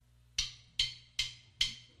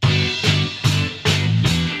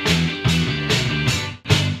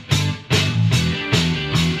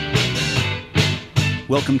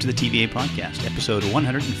Welcome to the TVA Podcast, episode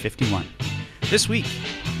 151. This week,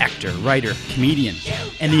 actor, writer, comedian,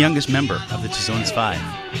 and the youngest member of the Tizonas Five.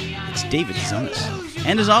 It's David Tizonas.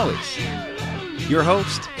 And as always, your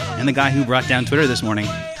host, and the guy who brought down Twitter this morning,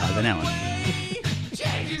 Todd Van Allen.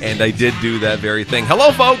 And I did do that very thing.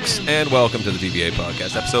 Hello, folks, and welcome to the TVA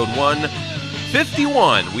Podcast, episode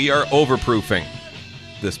 151. We are overproofing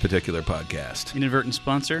this particular podcast. Inadvertent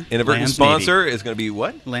sponsor? Inadvertent Lamb's sponsor Navy. is going to be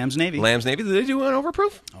what? Lamb's Navy. Lamb's Navy. Did they do an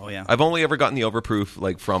overproof? Oh, yeah. I've only ever gotten the overproof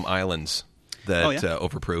like from islands that Oh, yeah?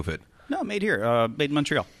 overproof it. No, made here. Made in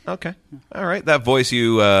Montreal. Okay. All right. That voice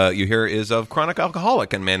you hear is of chronic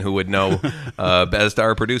alcoholic and man who would know best,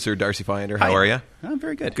 our producer, Darcy Finder. How are you? I'm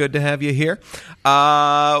very good. Good to have you here.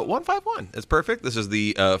 151. It's perfect. This is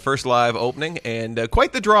the first live opening, and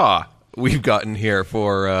quite the draw we've gotten here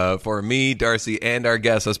for me, Darcy, and our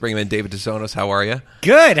guest. Let's bring him in, David Tizonas. How are you?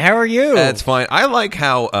 Good. How are you? That's fine. I like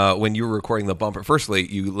how when you were recording the bumper, firstly,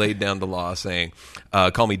 you laid down the law saying,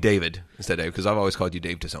 call me David instead of Dave, because I've always called you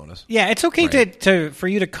Dave Tizonas. Yeah, it's okay Right. for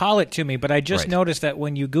you to call it to me, but I just Right. noticed that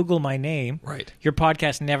when you Google my name, Right. your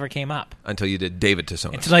podcast never came up Until you did David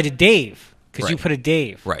Tizonas. until I did Dave, because you Right. put a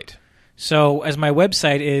Dave. Right. So as my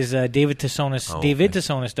website is David Tizonas, Oh, okay.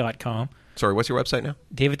 davidtizonas.com, Sorry, what's your website now?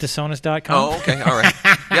 davidtizonas.com. Oh, okay. All right.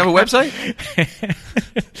 You have a website?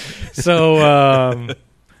 So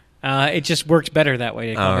it just works better that way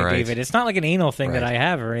to call All me right. David. It's not like an anal thing that Right. I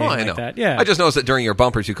have or anything Well, I know. like that. Yeah. I just noticed that during your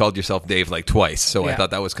bumpers, you called yourself Dave like twice, so I Yeah.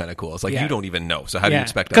 thought that was kind of cool. It's like, Yeah. you don't even know, so how do you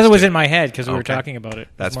expect us Because it was to? in my head because we were Okay. talking about it.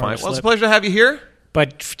 That's More of fine. a Well, it's a slip. pleasure to have you here.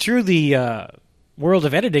 But through the world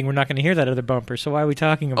of editing, we're not going to hear that other bumper. So why are we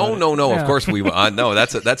talking about it? Oh, no, Yeah. of course we will. No,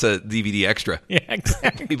 that's a DVD extra. Yeah,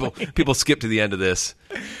 exactly. People skip to the end of this,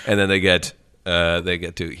 and then they get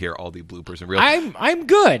to hear all the bloopers in real. I'm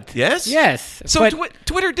good. Yes? Yes. So but,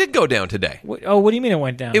 Twitter did go down today. what do you mean it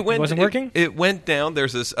went down? It wasn't working? It went down.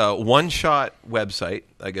 There's this one-shot website,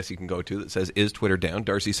 I guess you can go to, that says, "Is Twitter down?"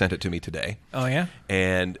 Darcy sent it to me today. Oh, yeah?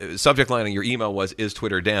 And subject line on your email was, "Is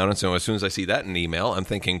Twitter down?" And so as soon as I see that in email, I'm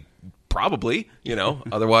thinking, probably,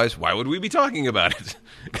 otherwise, why would we be talking about it?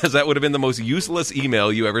 Because that would have been the most useless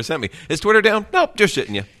email you ever sent me. Is Twitter down? Nope, just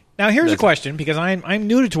shitting you. Now, here's a That's- question, because I'm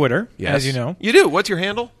new to Twitter, Yes. as you know. You do. What's your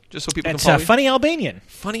handle? Just so people It's can follow you. Funny Albanian.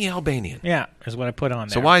 Funny Albanian. Yeah, is what I put on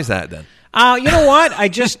there. So why is that then? You know what? I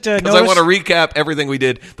just noticed... Because I want to recap everything we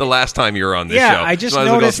did the last time you were on this show. Yeah, I just So might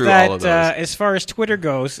as well go noticed through all of that those. as far as Twitter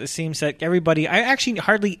goes, it seems that everybody... I actually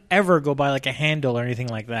hardly ever go by like a handle or anything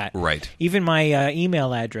like that. Right. Even my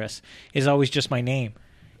email address is always just my name.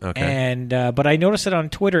 Okay. And but I noticed that on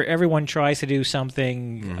Twitter, everyone tries to do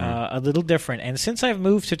something Mm-hmm. a little different. And since I've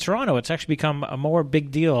moved to Toronto, it's actually become a more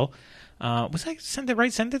big deal. Was I sent the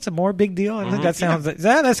right sentence? A more big deal? I think that sounds.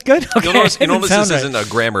 That's good. Okay. You'll notice, It didn't this sound right. isn't a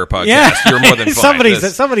grammar podcast. Yeah, You're more than fine.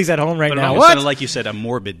 somebody's at home right But now. it What? sounded like you said a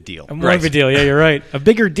morbid deal. A more big deal. Yeah, you're right. A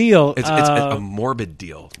bigger deal. It's a morbid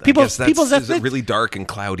deal. People- I guess people's is it ethnic- really dark and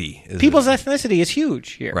cloudy. Is People's it? ethnicity is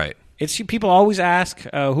huge here. Right. It's people always ask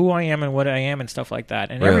who I am and what I am and stuff like that.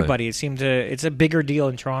 And Really? everybody, it's a bigger deal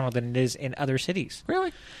in Toronto than it is in other cities.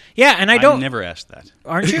 Really? Yeah, and I I've don't. never asked that.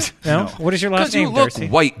 Aren't you? No. No. What is your last Because you name, look Darcy?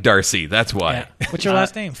 white, Darcy. That's why. Yeah. What's your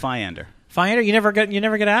last name? Fiander. Finder. You never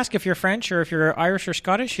get asked if you're French or if you're Irish or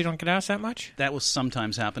Scottish. You don't get asked that much. That will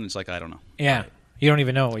sometimes happen. It's like, I don't know. Yeah. You don't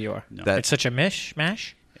even know what you are. No. That- It's such a mash.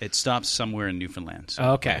 It stops somewhere in Newfoundland. So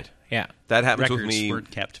Okay. Right. Yeah. That happens records with me.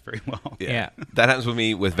 weren't kept very well. Yeah. That happens with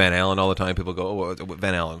me with Van Allen all the time. People go, "Oh,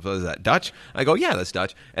 Van Allen, what is that? Dutch?" I go, "Yeah, that's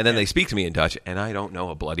Dutch." And then they speak to me in Dutch, and I don't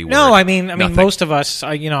know a bloody word. No, I mean, Nothing. most of us,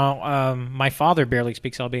 my father barely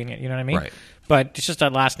speaks Albanian. You know what I mean? Right. But it's just a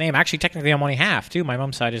last name. Actually, technically, I'm only half too. My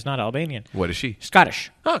mom's side is not Albanian. What is she? Scottish.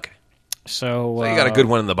 Okay, So, so you got a good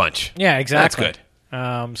one in the bunch. Yeah, exactly. That's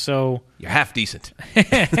good. So, You're half decent.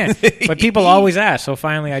 but people always ask. So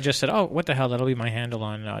finally, I just said, "Oh, what the hell? That'll be my handle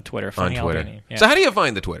on Twitter." On Funny Twitter. Albanian. Yeah. So how do you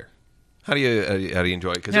find the Twitter? How do you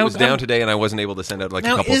enjoy it? Because it Now, was down today, and I wasn't able to send out like a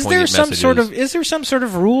Now, couple is there poignant some messages. is there some sort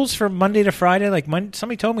of rules from Monday to Friday? Like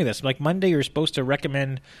somebody told me this. Like Monday, you're supposed to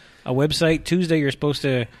recommend a website. Tuesday, you're supposed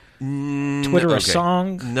to Twitter a Okay.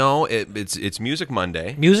 song. No, it's Music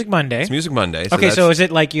Monday. Music Monday. It's Music Monday. Okay, that's- so is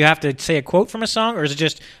it like you have to say a quote from a song, or is it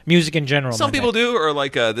just music in general? some Monday? people do, or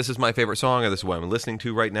like this is my favorite song, or this is what I'm listening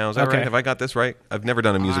to right now. Is that Okay. right? Have I got this right? I've never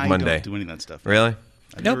done a Music I Monday. don't do any of that stuff. Really?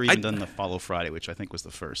 I've Nope. never even I- done the Follow Friday, which I think was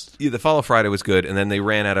the first. Yeah, the Follow Friday was good, and then they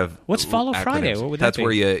ran out of. What's Follow acronyms. Friday? What would that That's be?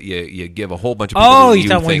 where you give a whole bunch of people Oh, who you you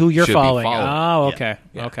tell me think who you're should be following. followed. Oh, Yeah. okay,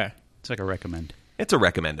 Yeah. okay. It's like a recommend. It's a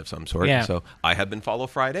recommend of some sort. Yeah. So I have been Follow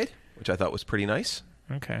Friday, which I thought was pretty nice.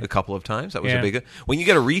 Okay. A couple of times. That was Yeah. a big. When you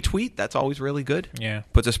get a retweet, that's always really good. Yeah.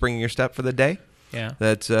 Puts a spring in your step for the day. Yeah.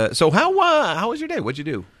 That's so. How was your day? What'd you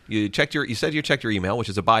do? You said you checked your email, which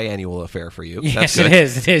is a biannual affair for you. Yes, That's good. it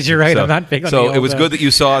is. It is. You're right. So, I'm not big on so the it was old, good that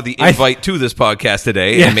you saw the invite to this podcast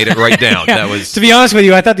today and made it right down. Yeah. That was. To be honest with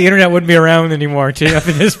you, I thought the internet wouldn't be around anymore up at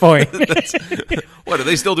this point. What are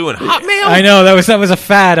they still doing? Hotmail? I know that was a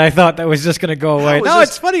fad. I thought that was just going to go away. is No, this-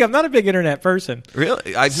 it's funny. I'm not a big internet person.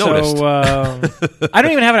 Really? I've noticed. So I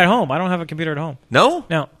don't even have it at home. I don't have a computer at home. No?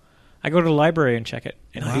 No, I go to the library and check it.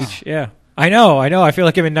 Yeah, I know. I feel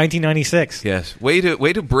like I'm in 1996. Yes. Way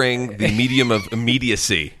to bring the medium of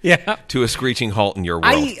immediacy Yeah. to a screeching halt in your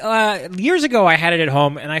world. Years ago, I had it at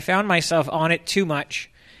home, and I found myself on it too much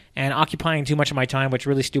and occupying too much of my time with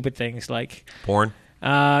really stupid things like Porn?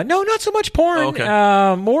 no, not so much porn.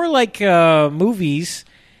 Okay. More like movies.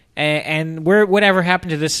 And whatever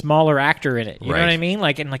happened to this smaller actor in it? You know what I mean?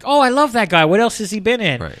 Like, oh, I love that guy. What else has he been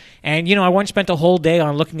in? Right. And I once spent a whole day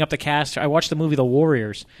on looking up the cast. I watched the movie The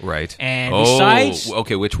Warriors. Right. And besides,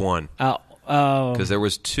 okay, which one? Because there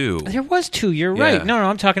was two. there was two. You're Yeah. right. No,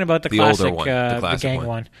 I'm talking about the The classic, older one. The classic gang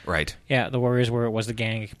one. Right. Yeah, The Warriors, where it was the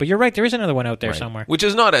gang. But you're right. There is another one out there Right. somewhere. Which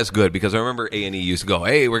is not as good because I remember A&E used to go,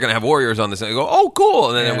 hey, we're going to have Warriors on this. And I go, oh, cool.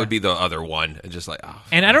 And then Yeah. it would be the other one. And just like, oh.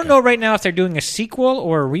 And I don't know right now if they're doing a sequel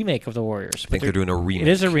or a remake of The Warriors. I think they're doing a remake.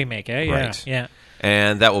 It is a remake, eh? Yeah, Right. yeah.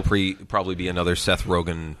 And that will probably be another Seth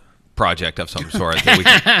Rogen project of some sort that we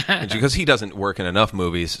can, because he doesn't work in enough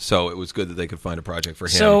movies, so it was good that they could find a project for him.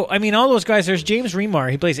 So, I mean, all those guys, there's James Remar,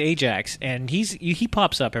 he plays Ajax, and he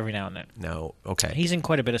pops up every now and then. No, okay. He's in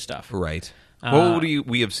quite a bit of stuff. Right. What would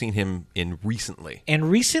we have seen him in recently? And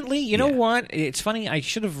recently, you know what? It's funny, I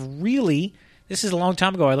should have really... This is a long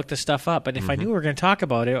time ago. I looked this stuff up, but if I knew we were going to talk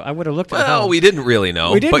about it, I would have looked at it. Well, we didn't really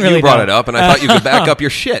know, We didn't but really you brought know. it up, and I thought you could back up your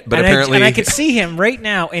shit, but and apparently... and I could see him right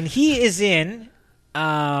now, and he is in...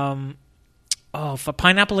 for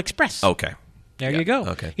Pineapple Express. Okay. There you go.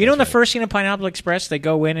 Okay, You know, in the that's right. first scene of Pineapple Express, they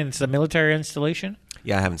go in and it's a military installation?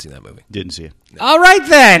 Yeah, I haven't seen that movie. Didn't see it. All right,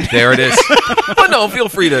 then. There it is. But no, feel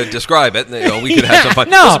free to describe it. We could have some fun.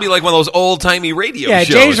 no. This would be like one of those old-timey radio Yeah, shows.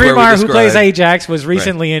 James where we Remar, who plays describe- Ajax, was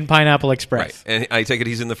recently in Pineapple Express. Right. And I take it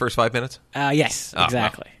he's in the first 5 minutes? Yes, Oh,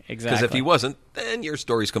 exactly. well. Exactly. Because if he wasn't, then your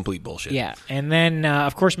story's complete bullshit. Yeah, and then,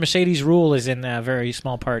 of course, Mercedes Rule is in a very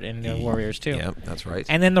small part in the Warriors, too. Yeah, that's right.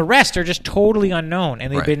 And then the rest are just totally unknown.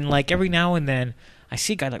 And they've Right. been, like, every now and then, I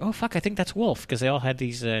see a guy like, oh, fuck, I think that's Wolf, because they all had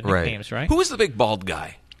these nicknames, right? Who was the big bald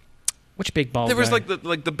guy? Which big bald There was guy?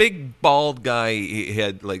 like the big bald guy. He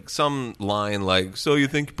had like some line like, "So you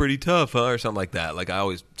think you're pretty tough, huh?" or something like that. Like I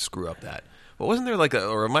always screw up that. But wasn't there like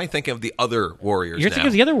or am I thinking of the other Warriors? You're now? thinking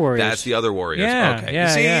of the other Warriors. That's the other Warriors. Yeah, okay. yeah,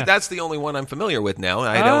 See, yeah. that's the only one I'm familiar with now.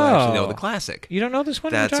 I don't actually know the classic. You don't know this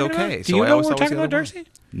one? That's we're talking okay. About? So Do you I know always what we're thought it was talking the about, other one.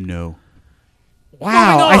 Darcy? No.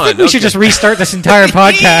 Wow, Moving I think on. we should Okay. just restart this entire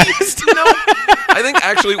podcast. I think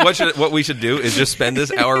actually what we should do is just spend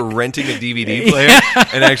this hour renting a DVD player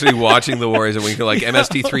and actually watching the Warriors, and we can like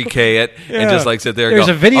MST3K it and just like sit there. And There's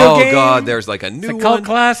go, a video oh game. God, there's like a new It's a cult one.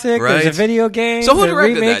 classic. Right. There's a video game. So who They're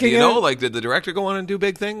directed that? Do remaking you know? it. Like, did the director go on and do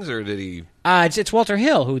big things, or did he? It's Walter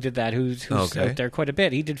Hill who did that. Who's Okay. out there quite a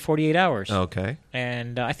bit. He did 48 Hours. Okay.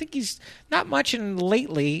 And I think he's not much in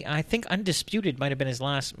lately. I think Undisputed might have been his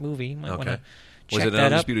last movie. You might want Okay. to Was check it an that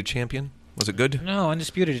up. Undisputed Champion? Was it good? No,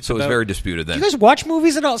 Undisputed. It's So it was about- very disputed then. Do you guys watch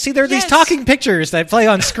movies at all? See, there are these Yes. talking pictures that play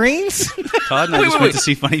on screens. Todd and I just went to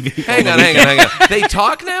see Funny People. Hang on. They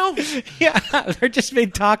talk now? Yeah, they're just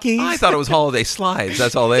big talkies. I thought it was holiday slides.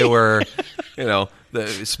 That's all they were. You know,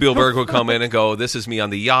 Spielberg would come in and go, "This is me on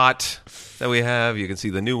the yacht that we have. You can see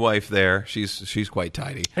the new wife there. She's quite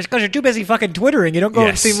tidy." It's because you're too busy fucking Twittering. You don't go and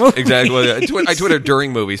Yes, see movies. exactly. I Twitter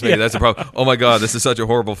during movies. Maybe that's the problem. Oh my God, this is such a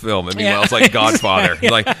horrible film. And meanwhile, Yeah. it's like Godfather.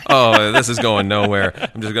 It's like, oh, this is going nowhere.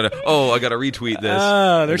 I'm just gonna. Oh, I gotta retweet this.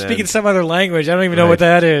 Oh, they're And then- speaking some other language. I don't even know Right. what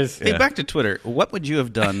that is. Hey, Yeah. back to Twitter. What would you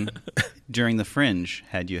have done during the Fringe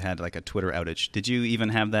had you had like a Twitter outage? Did you even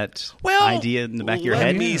have that idea in the back of your let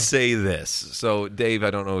head? me say this. So, Dave,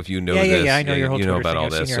 I don't know if you know Yeah, this. I know your whole you know Twitter about thing. all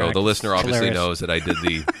I've this. seen your So act. the listener It's obviously hilarious. knows that I did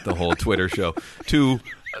the whole Twitter show to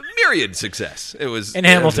myriad success. It was In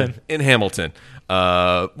Hamilton.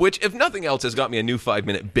 Which, if nothing else, has got me a new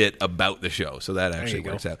 5-minute bit about the show. So that actually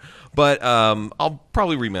you works out. But I'll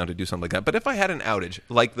probably remount to do something like that. But if I had an outage,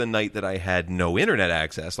 like the night that I had no internet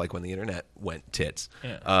access, like when the internet went tits,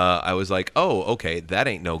 I was like, oh, okay, that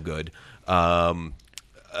ain't no good.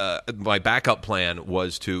 My backup plan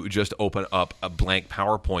was to just open up a blank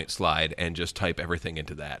PowerPoint slide and just type everything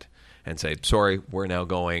into that and say, sorry, we're now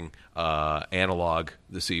going analog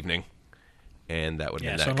this evening. and that would have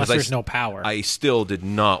Yeah, been so that. unless 'Cause there's no power. I still did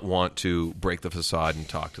not want to break the facade and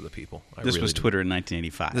talk to the people. This was Twitter in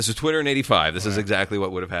 1985. This is Twitter in 85. This is exactly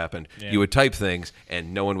what would have happened. Yeah. You would type things,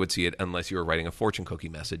 and no one would see it unless you were writing a fortune cookie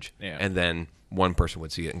message. Yeah. And then one person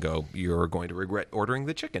would see it and go, "You're going to regret ordering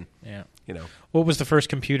the chicken." Yeah. You know. What was the first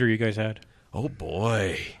computer you guys had? Oh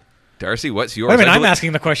boy, Darcy, what's yours? Wait a minute, I I'm belie-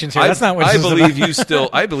 asking the questions here. I- That's not what I this is believe about. you still.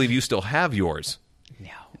 I believe you still have yours.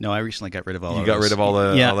 No, I recently got rid of all You of got those. rid of all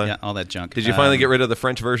the- yeah, all the- yeah, all that junk. Did you finally get rid of the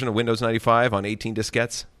French version of Windows 95 on 18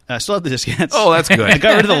 diskettes? I still have the diskettes. Oh, that's good. I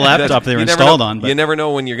got rid of the laptop they were You never installed know- on. But You never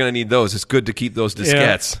know when you're going to need those. It's good to keep those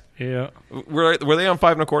diskettes. Yeah. Were they on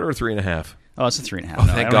 5 1/4 or 3 1/2? Oh, it's a 3.5. Oh,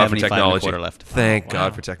 no, I thank don't God have for any 5 technology. 1/4 left. Thank Wow.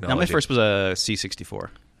 God for No, technology. my first was a C64.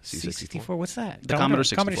 C64. What's that? The Commodore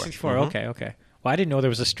 64. Commodore 64. Okay. Well, I didn't know there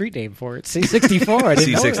was a street name for it. C64. I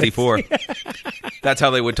didn't know that. C64. That's how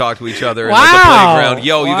they would talk to each other in Wow. like the playground.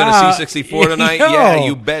 Yo, you got Wow. a C64 tonight? Yo. Yeah,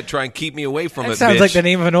 you bet. Try and keep me away from That it, sounds bitch. like the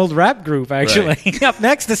name of an old rap group, actually. Up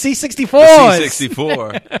next, the C64.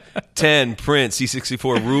 C64. 10 print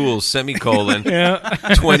C64 rules semicolon. Yeah.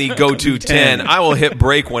 20 go to 10. I will hit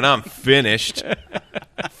break when I'm finished.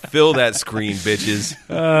 Fill that screen, bitches.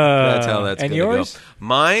 That's how that's and gonna yours? go.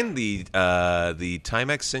 Mine, the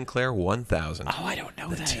Timex Sinclair 1000. Oh, I don't know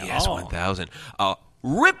that TS at all. 1000.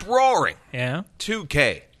 Rip roaring Yeah.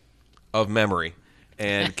 2K of memory.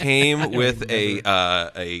 And came with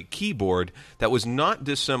a keyboard that was not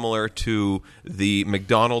dissimilar to the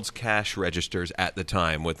McDonald's cash registers at the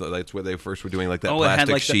time. That's where they first were doing like that Oh, it had,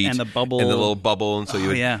 plastic like, sheet and the bubble. and the little bubble, and so Oh, you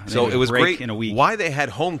would, yeah. They so would it was break great. in a week. Why they had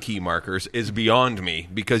home key markers is beyond me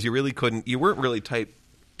because you really couldn't. You weren't really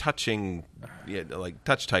touching, like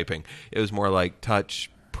touch typing. It was more like touch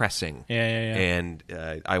pressing. Yeah. And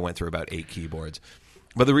I went through about 8 keyboards,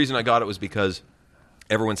 but the reason I got it was because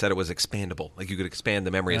everyone said it was expandable. Like you could expand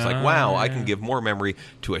the memory. It's like, wow, I can give more memory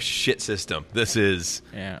to a shit system. This is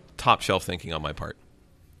top shelf thinking on my part.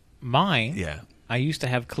 Mine. Yeah. I used to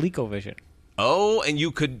have ColecoVision. Oh, and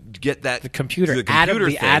you could get that The computer. the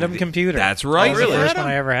Atom thing. computer. That's right. That was the first one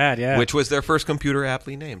I ever had, yeah. Which was their first computer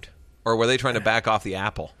aptly named, or were they trying to back off the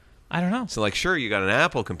Apple? I don't know. So, like, sure, you got an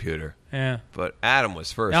Apple computer, Yeah. but Atom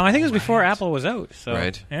was first. No, I think it was before Right. Apple was out. So,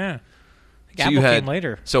 Right. Yeah. I think So Apple you had, came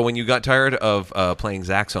later. So when you got tired of playing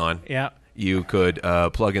Zaxxon, Yeah. you could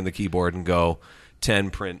plug in the keyboard and go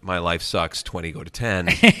 10 print my life sucks, 20 go to 10,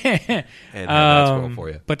 and have that scroll for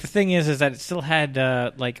you. But the thing is that it still had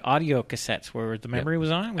like audio cassettes where the memory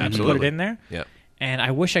was on. We had to put Absolutely. it in there. Yeah. And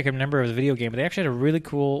I wish I could remember it was a video game, but they actually had a really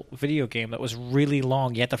cool video game that was really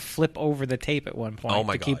long. You had to flip over the tape at one point Oh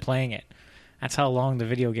my to keep God. playing it. That's how long the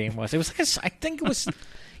video game was. It was like I think it was.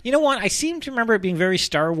 You know what? I seem to remember it being very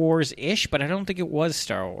Star Wars-ish, but I don't think it was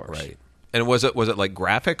Star Wars. Right. And was it like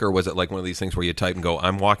graphic, or was it like one of these things where you type and go,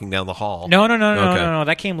 I'm walking down the hall? No. Okay.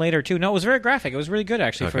 That came later too. No, it was very graphic. It was really good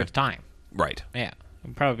actually for Okay. its time. Right. Yeah, it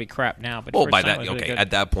would probably be crap now, but Well, for its by time, that, it was really okay, good.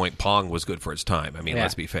 at that point, Pong was good for its time. I mean, Yeah.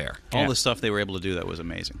 let's be fair. All Yeah. the stuff they were able to do that was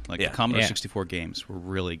amazing. Like Yeah. the Commodore Yeah. 64 games were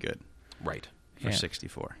really good Right. for Yeah.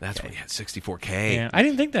 64. That's when you had 64K. Yeah, I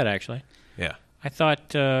didn't think that actually. Yeah. I thought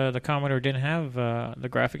the Commodore didn't have the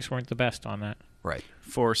graphics weren't the best on that. Right.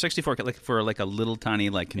 For 64, like for like a little tiny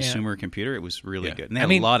like consumer computer, it was really Yeah. good. And they I had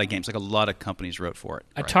mean- a lot of games. Like a lot of companies wrote for it.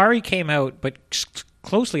 Atari came out, but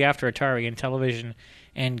closely after Atari and Television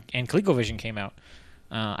and ColecoVision came out.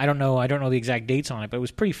 I don't know the exact dates on it, but it was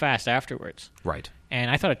pretty fast afterwards. Right. And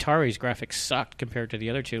I thought Atari's graphics sucked compared to the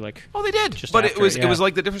other two. Like, Oh, they did. Just But after it was it, yeah.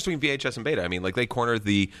 like the difference between VHS and Beta. I mean, like they cornered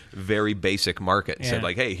the very basic market and said, Yeah.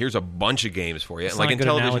 like, hey, here's a bunch of games for you. That's And like not a in good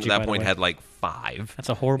television analogy, at by that the point way. had like 5. that's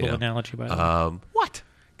a horrible Yeah. analogy, by the way. What?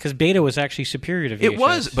 Because Beta was actually superior to VHS. It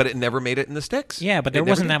was, but it never made it in the sticks. yeah, but It there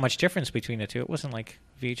never wasn't did. that much difference between the two. It wasn't like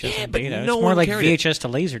VHS Yeah, and but Beta. no It's more one like carried it. VHS to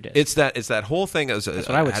Laserdisc. It's that whole thing. That's what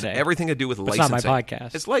I would had say. everything to do with It's not licensing. my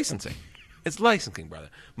podcast. It's licensing. It's licensing, brother.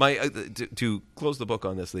 My to close the book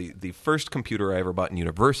on this, the first computer I ever bought in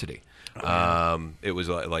university, it was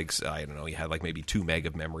like I don't know, you had like maybe 2 meg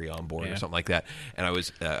of memory on board Yeah. or something like that, and I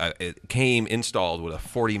was it came installed with a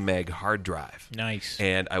 40 meg hard drive. Nice.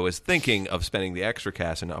 And I was thinking of spending the extra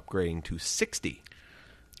cash and upgrading to 60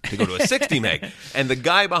 to go to a 60 meg, and the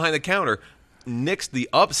guy behind the counter nixed the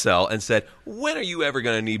upsell and said, "When are you ever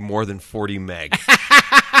going to need more than 40 meg?"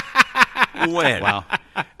 When? Wow.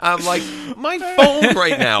 I'm like, my phone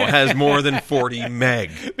right now has more than 40 meg.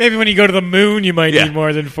 Maybe when you go to the moon, you might Yeah. need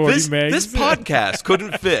more than 40 this, megs. This podcast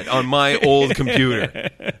couldn't fit on my old computer.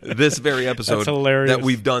 This very episode That's hilarious. that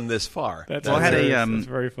we've done this far. That's, Well, I had a, hilarious. That's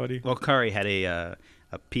very funny. Well, Kari had a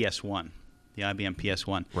PS1, the IBM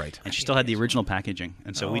PS1. Right. And she still had the original packaging.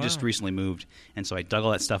 And so Oh, we just wow. recently moved. And so I dug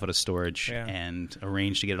all that stuff out of storage Yeah. and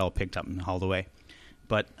arranged to get it all picked up and hauled away.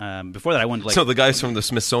 But before that, I wanted So the guys from the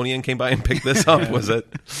Smithsonian came by and picked this up, was it?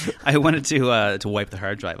 I wanted to wipe the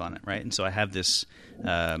hard drive on it, right? And so I have this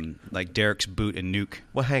like Derek's Boot and Nuke.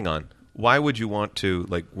 Well, hang on. Why would you want to,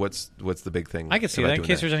 like, what's the big thing? I could see about that in doing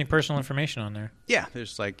case there's any personal information on there. Yeah,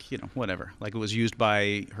 there's like, whatever. Like it was used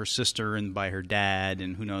by her sister and by her dad,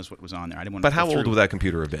 and who knows what was on there. I didn't want to But how old would that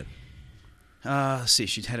computer have been? Let's see,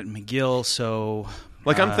 she'd had it in McGill, so...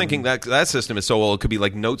 Like, I'm thinking that system is so old, it could be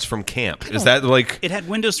like notes from camp. Is that like... It had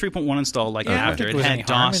Windows 3.1 installed like Yeah, I don't after. think it was had any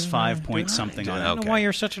harm DOS in 5 doing point that. something I on don't it. know why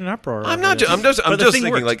you're such an uproar. I'm over not this. I'm just the thing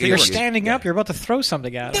thinking worked. like... It You're worked. standing up. You're about to throw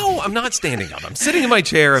something at him. No, I'm not standing up. I'm sitting in my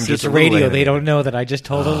chair. I'm just It's radio. illuminating. They don't know that I just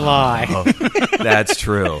told a lie. That's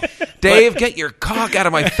true. Dave, get your cock out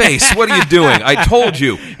of my face. What are you doing? I told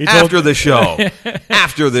you after the show.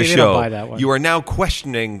 After the See, they don't show. buy that one. You are now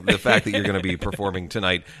questioning the fact that you're going to be performing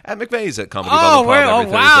tonight at McVeigh's at Comedy Oh, Bubble Pub well,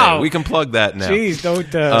 every oh, wow. Thursday. We can plug that now. Jeez,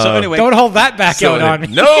 don't. So anyway- don't hold that back out on me.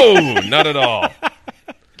 No, not at all.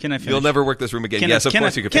 Can I finish? You'll never work this room again. Can Yes, I, of can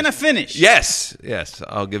course I, you can. Can I finish? Yes, yes.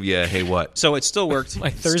 I'll give you a hey what. So it still worked. My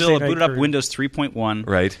Thursday Still night booted up career. Windows 3.1.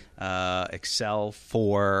 Right. Excel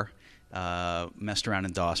 4. Messed around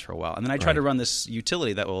in DOS for a while. And then I tried to run this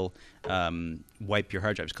utility that will wipe your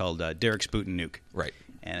hard drive. It's called Derek's Boot and Nuke. Right.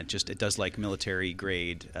 And it does like military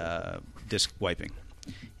grade disk wiping.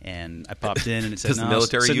 And I popped in and it said, Does the no,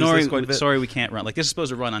 military said, use no, this quite a bit? sorry, we can't run. Like this is supposed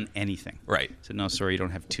to run on anything. Right. I said, no, sorry, you don't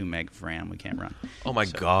have 2 meg of RAM. We can't run. Oh my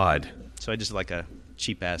God. So I just like a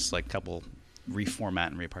cheap ass like couple reformat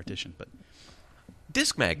and repartition. But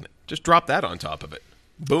Disc magnet. Just drop that on top of it.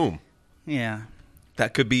 Boom. yeah.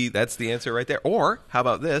 That's the answer right there. Or, how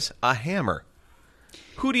about this? A hammer.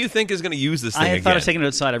 Who do you think is going to use this thing I had again? thought of taking it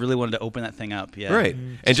outside. I really wanted to open that thing up. Yeah. Right.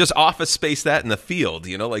 And just office space that in the field,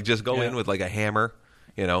 like just go Yeah. in with like a hammer,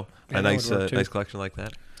 a Yeah, that nice would work, too. nice collection like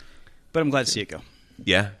that. But I'm glad to see it go.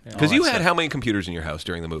 Yeah. Because All you that had stuff. how many computers in your house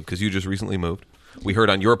during the move? Because you just recently moved. We heard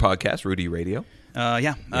on your podcast, Rudy Radio.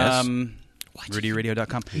 Yeah. Yes.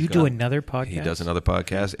 RudyRadio.com. You do another podcast? He does another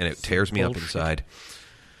podcast, and it tears me up Bullshit. inside.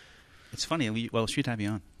 It's funny. Well, she'd have you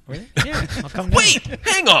on. Really? Yeah, I'll come down. Wait!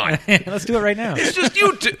 Hang on! Let's do it right now. It's just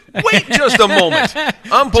you two. Wait just a moment.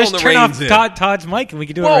 I'm pulling Just the turn reins off in. Todd's mic and we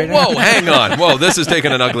can do it Whoa, right now. whoa, hang on. Whoa, this is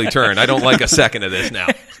taking an ugly turn. I don't like a second of this now.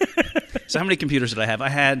 So how many computers did I have? I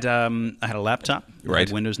had a laptop. It Right.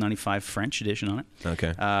 had Windows 95 French edition on it.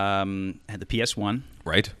 Okay. I had the PS1.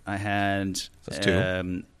 Right? I had That's two.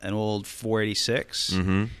 an old 486.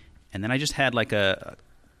 Mm-hmm. And then I just had like a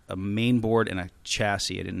main board and a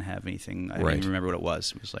chassis. I didn't have anything. I Right. don't even remember what it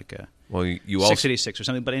was. It was like a Well, you also 686 or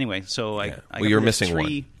something. But anyway, so Yeah. I Well, got you're rid of missing 3.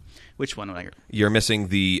 one. Which one did I get? you're missing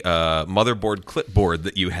the motherboard clipboard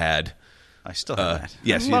that you had. I still have that.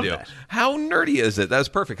 Yes, I you love do. that. How nerdy is it? That's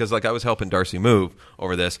perfect because like I was helping Darcy move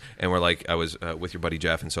over this, and we're like I was with your buddy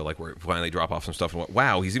Jeff, and so like we're finally drop off some stuff, and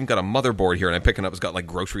wow, he's even got a motherboard here, and I'm picking up. It's got like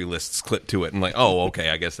grocery lists clipped to it, and like oh okay,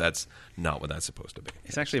 I guess that's not what that's supposed to be.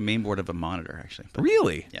 It's actually a main board of a monitor, actually. But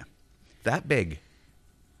Really? yeah. That big?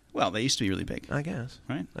 Well, they used to be really big. I guess.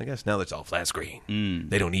 Right. I guess now it's all flat screen.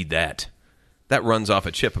 They don't need that. That runs off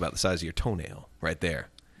a chip about the size of your toenail, right there.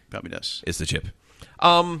 Probably does. Is the chip.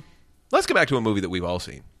 Let's get back to a movie that we've all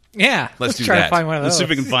seen. Yeah. Let's do try that. to find one of those. Let's see if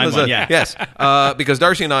we can find Let's, one. Yeah. Yes. Because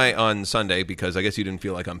Darcy and I on Sunday, because I guess you didn't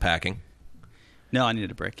feel like unpacking. No, I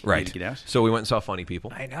needed a break. I Right. needed to get out. So we went and saw Funny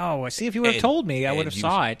People. I know. See, if you would have And- told me, I and would have you-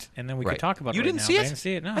 saw it, and then we Right. could talk about You it. didn't right see now, it? but I didn't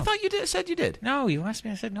see it. No. I thought you did. Said you did. No, you asked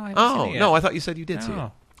me. I said no. I haven't Oh, seen it yet. no. I thought you said you did see it.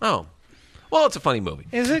 No. Oh. Well, it's a funny movie.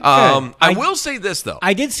 Is it? I Good. will say this, though.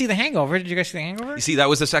 I did see The Hangover. Did you guys see The Hangover? You see, that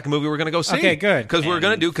was the second movie we were going to go see. Okay, good. Because we were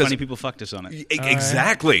going to do... Funny people fucked us on it.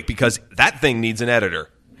 Exactly. Because that thing needs an editor.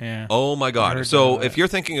 Yeah. Oh my I God! heard So that. if you're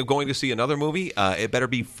thinking of going to see another movie, it better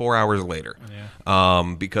be 4 hours later.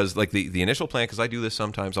 Yeah. Because like the initial plan, because I do this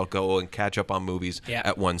sometimes, I'll go and catch up on movies Yeah.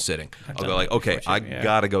 at one sitting. I'll done go like, that okay, before, I too. Yeah.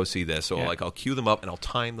 gotta go see this. So Yeah. like I'll queue them up and I'll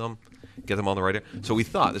time them, get them on the right. So we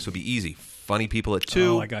thought this would be easy. Funny People at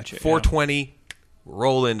 2. Oh, I got you. 4:20.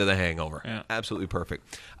 Roll into The Hangover. Yeah. Absolutely perfect.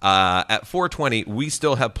 At 4:20, we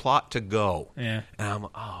still have plot to go. Yeah. And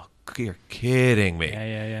I'm you're kidding me.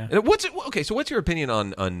 Yeah. And so what's your opinion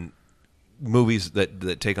on movies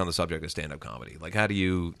that take on the subject of stand-up comedy? Like, how do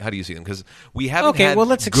you see them? Because we haven't had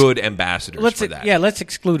good ambassadors for that. Yeah, let's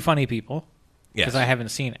exclude Funny People Yes. because I haven't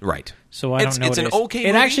seen it. Right. So I don't know. It's what an it is. okay It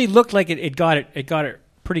movie. actually looked like it got it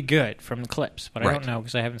pretty good from the clips, but I Right. don't know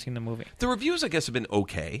because I haven't seen the movie. The reviews, I guess, have been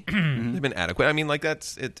okay. They've been adequate. I mean, like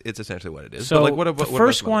it's essentially what it is. So but like, what the about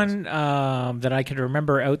first some others? one that I can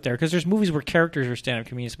remember out there, because there's movies where characters are stand-up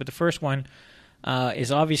comedians, but the first one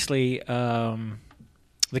is obviously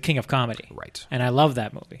The King of Comedy. Right. And I love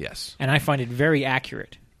that movie. Yes. And I find it very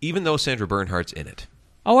accurate. Even though Sandra Bernhardt's in it.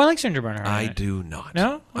 Oh, I like Sandra Bernhard. I do not.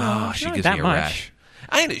 No? Oh, She's she not gives that me a much.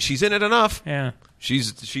 rash. She's in it enough. Yeah.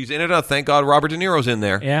 She's in it enough. Thank God Robert De Niro's in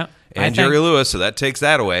there. Yeah. And Jerry Lewis, so that takes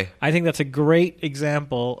that away. I think that's a great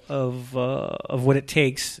example of what it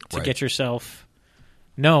takes to Right. get yourself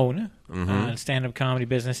known in stand-up comedy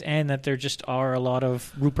business, and that there just are a lot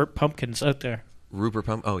of Rupert Pumpkins out there. Rupert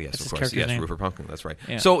Pumpkin. Oh, yes, That's of his course. character's Yes, name. Rupert Pumpkin. That's right.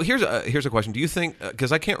 Yeah. So here's a question. Do you think,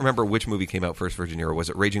 because I can't remember which movie came out first for De Niro, was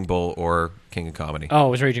it Raging Bull or King of Comedy? Oh, it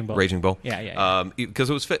was Raging Bull. Raging Bull? Yeah. Because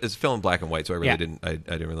it's film in black and white, so I really Yeah. I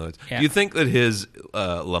didn't realize. Yeah. Do you think that his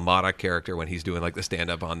LaMotta character, when he's doing like the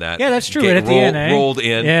stand-up on that, Yeah, that's true, right at the end, eh? rolled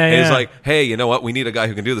in, Yeah, and he's yeah. like, hey, you know what? We need a guy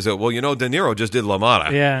who can do this. So, well, De Niro just did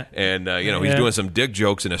LaMotta. Yeah. And, he's Yeah. doing some dick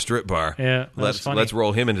jokes in a strip bar. Yeah, that was funny. Let's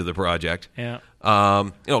roll him into the project. Yeah.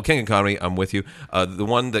 King of Comedy, I'm with you. The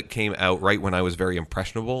one that came out right when I was very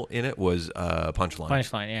impressionable in it was Punchline.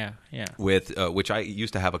 Punchline, yeah. With which I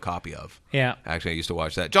used to have a copy of. Yeah. Actually, I used to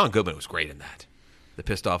watch that. John Goodman was great in that. The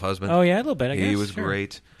pissed off husband. Oh, yeah, a little bit, I guess. He was Sure.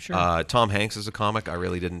 great. Sure. Tom Hanks as a comic, I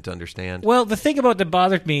really didn't understand. Well, the thing that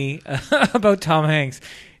bothered me about Tom Hanks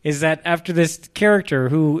is that after this character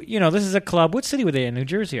who, this is a club. What city were they in? New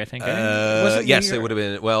Jersey, I think. Was it New yes, York? it would have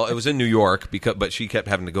been. Well, it was in New York, but she kept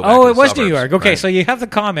having to go back Oh, to it the was New suburbs. York. Okay, Right. so you have the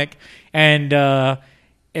comic, and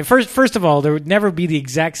first of all, there would never be the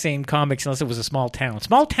exact same comics unless it was a small town.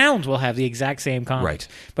 Small towns will have the exact same comics. Right.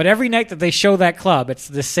 But every night that they show that club, it's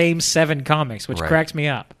the same 7 comics, which Right. cracks me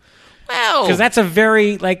up. Well, Because that's a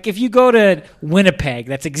very, if you go to Winnipeg,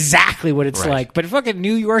 that's exactly what it's Right. like. But fucking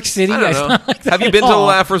New York City, I don't it's know. not like that Have you at been to the all.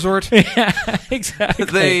 Laugh Resort? Yeah, exactly.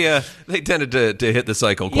 They tended to hit the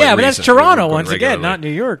cycle quite Yeah, but that's recently, Toronto quite once again, regularly. not New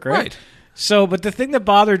York, right? Right. So, but the thing that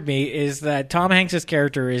bothered me is that Tom Hanks'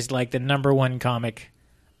 character is like the number one comic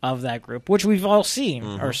of that group, which we've all seen,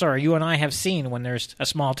 or sorry, you and I have seen when there's a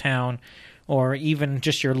small town or even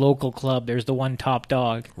just your local club, there's the one top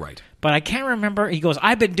dog. Right. But I can't remember. He goes,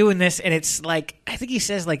 I've been doing this, and it's I think he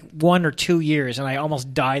says 1 or 2 years, and I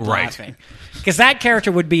almost died Right. laughing. Because that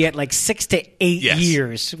character would be at 6 to 8 Yes.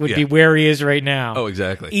 years would Yeah. be where he is right now. Oh,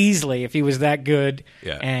 exactly. Easily, if he was that good.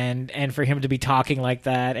 Yeah. And for him to be talking like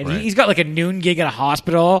that. And Right. he's got a noon gig at a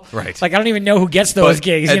hospital. Right. I don't even know who gets those But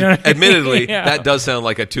gigs. You know what I mean? admittedly, Yeah. that does sound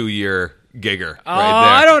like a 2-year gigger right there.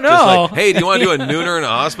 I don't Just know. hey, do you want to do a nooner in a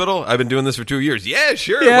hospital? I've been doing this for 2 years. Yeah,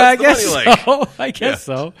 sure. Yeah, What's I the guess money like? so. I guess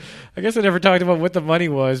Yeah. so. I guess I never talked about what the money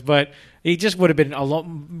was, but he just would have been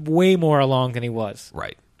way more along than he was.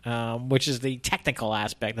 Right. Which is the technical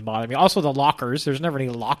aspect that bothered me. Also, the lockers. There's never any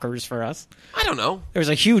lockers for us. I don't know. There was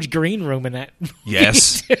a huge green room in that.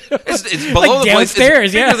 Yes. it's below the place. It's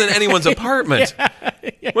downstairs, bigger yeah. than anyone's apartment.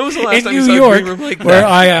 When was the last in time New you saw York, a green room like where that?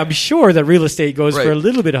 I am sure that real estate goes Right. for a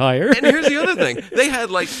little bit higher. And here's the other thing. They had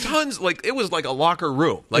tons, it was like a locker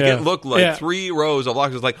room. Yeah. It looked like Yeah. 3 rows of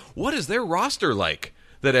lockers. What is their roster like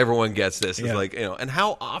that everyone gets this? It's Yeah. and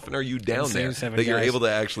how often are you down Same there 7 that you're guys. able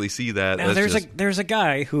to actually see that? Now, That's there's a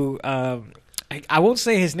guy who I won't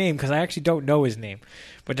say his name because I actually don't know his name,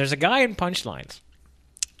 but there's a guy in Punchlines,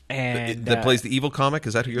 and that plays the evil comic?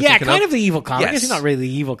 Is that who you're yeah, thinking kind of? of the evil comic. I guess Yes. he's not really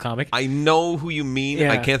the evil comic. I know who you mean.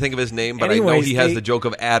 Yeah. I can't think of his name, but I know Anyways, he has they- the joke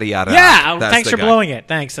of Addy Yada. Yeah, That's thanks the for guy. blowing it.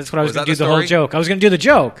 Thanks. That's what I was Was going that to do the the whole story? joke. I was going to do the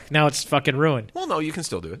joke. Now it's fucking ruined. Well, no, you can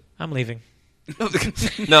still do it. I'm leaving.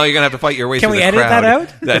 No, you're gonna have to fight your way Can through we the edit crowd. that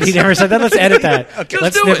out? That's- He never said that. Let's edit that. Just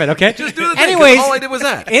Let's do snip it. it. Okay. Just do the thing, 'cause Anyways, all I did was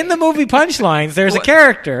that. in the movie Punchlines, there's a What?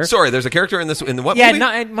 character. Sorry, there's a character in this in the what Yeah,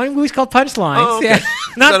 movie? my movie's called Punchlines. Oh, okay. Yeah. Is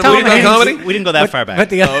Not that a Tom movie about Hanks. comedy? We didn't go that far back. But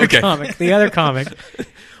the other okay. comic, the other comic.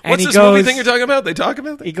 And What's he this goes, movie thing you're talking about? They talk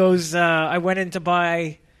about that? He goes, I went in to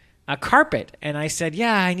buy a carpet, and I said,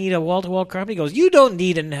 yeah, I need a wall-to-wall carpet. He goes, you don't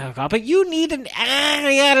need a carpet. You need an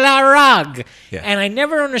Ariel rug. Yeah. And I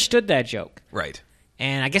never understood that joke. Right.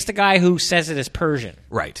 And I guess the guy who says it is Persian.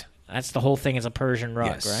 Right. That's the whole thing is a Persian rug,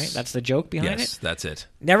 Yes. right? That's the joke behind Yes, it. that's it.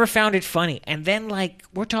 Never found it funny. And then,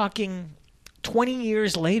 we're talking 20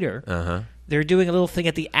 years later, they're doing a little thing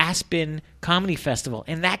at the Aspen Comedy Festival,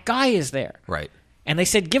 and that guy is there. Right. And they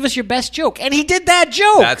said, give us your best joke. And he did that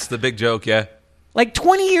joke. That's the big joke, yeah.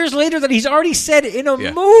 20 years later that he's already said in a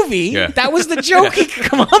Yeah. movie, Yeah. that was the joke he could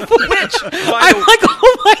come up with. I'm the- like,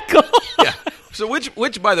 oh my God. Yeah. So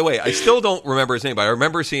which, by the way, I still don't remember his name, but I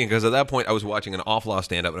remember seeing because at that point I was watching an awful lot of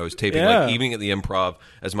stand-up and I was taping Yeah. Evening at the Improv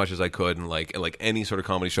as much as I could and like any sort of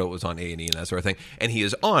comedy show that was on A&E and that sort of thing. And he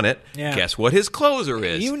is on it. Yeah. Guess what his closer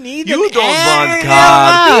is? You need You an don't want Ariel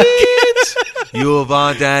carpet. You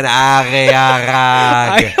want an Ariel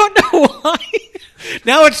I rug. don't know why.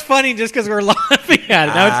 Now it's funny just because we're laughing at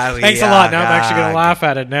it. Now thanks a lot. Now I'm actually going to laugh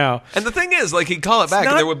at it now. And the thing is, he'd call it back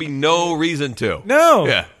not- and there would be no reason to. No.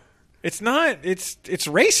 Yeah. It's not. It's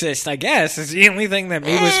racist, I guess. It's the only thing that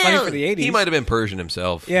maybe was funny for the 80s. He might have been Persian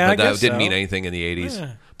himself. Yeah, but I that guess didn't so. mean anything in the 80s.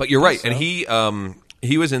 Yeah, but you're right, so. and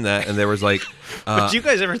he was in that, and there was like. But do you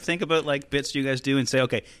guys ever think about like bits you guys do and say,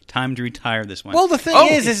 okay, time to retire this one? Well, the thing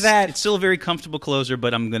is that it's still a very comfortable closer,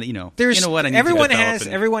 but I'm gonna, there's you know what? I need everyone to has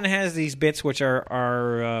and, everyone has these bits which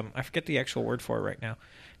are I forget the actual word for it right now.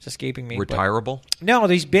 It's escaping me. Retirable? No,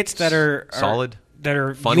 these bits that are Solid? that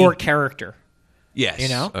are Funny? your character. Yes. You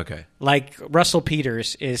know? Okay. Like Russell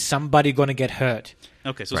Peters is somebody going to get hurt.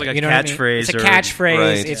 Okay, so it's Right. like a You know what I mean? catchphrase. It's a or- catchphrase.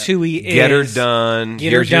 Right. It's who he is. Get her done.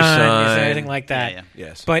 Get her Here's your done. sign. Is anything like that. Yeah,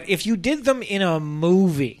 Yes. But if you did them in a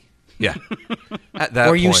movie Yeah. At that where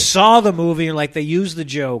point. you saw the movie, like they used the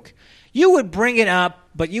joke, you would bring it up,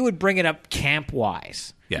 but you would bring it up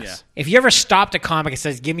camp-wise. Yes. Yeah. If you ever stopped a comic and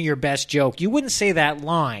says, "Give me your best joke," you wouldn't say that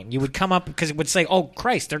line. You would come up because it would say, "Oh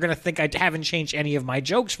Christ, they're going to think I haven't changed any of my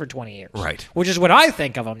jokes for 20 years." Right. Which is what I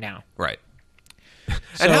think of them now. Right.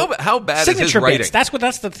 So, and how bad is his signature writing? bits. That's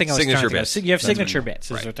the thing I was Signature trying to think of. bits. You have signature bits,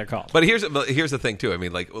 is what they're called. But here's the thing too. I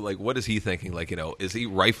mean, like what is he thinking? Like, is he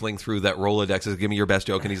rifling through that Rolodex? Is give me your best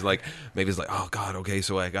joke, and he's like, maybe he's like, oh God, okay,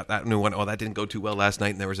 so I got that new one. Oh, that didn't go too well last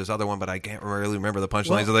night, and there was this other one, but I can't really remember the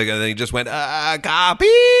punchlines. Well- And then he just went, copy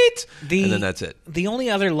it, and then that's it. The only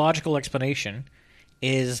other logical explanation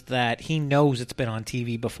is that he knows it's been on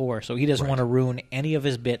TV before, so he doesn't want to ruin any of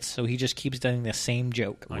his bits, so he just keeps doing the same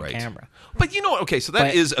joke on Right. camera. But you know what? Okay, so that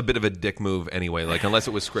But- is a bit of a dick move anyway. Like, unless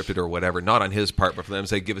it was scripted or whatever, not on his part, but for them to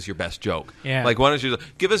say, "Give us your best joke." Yeah. Like, why don't you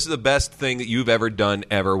give us the best thing that you've ever done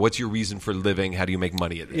ever? What's your reason for living? How do you make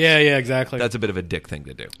money at this? Yeah, exactly. That's a bit of a dick thing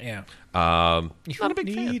to do. yeah. Not a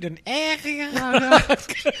big fan. Need an area.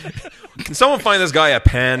 Can someone find this guy a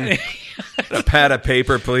pen, a pad of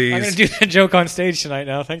paper, please? I'm going to do that joke on stage tonight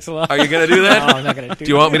now. Thanks a lot. Are you going to do that? No, I'm not going to do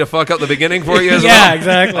Do you want me to fuck up the beginning for you as Yeah, well?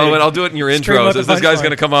 exactly. Oh, and I'll do it in your Stream intros. out the As this guy's punchline.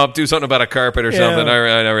 going to come up, do something about a carpet or Yeah. something.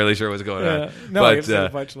 I'm not really sure what's going on. Yeah. No, But, it's not a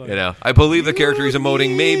punchline. I believe the character he's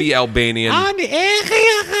emoting may be Albanian. On the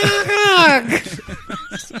area.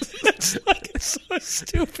 It's so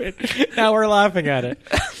stupid. Now we're laughing at it.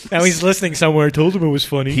 Now he's listening somewhere. I told him it was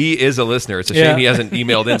funny. He is a listener. It's a Yeah. shame he hasn't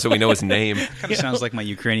emailed in so we know his name. Kind of sounds like my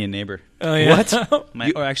Ukrainian neighbor. Oh, yeah.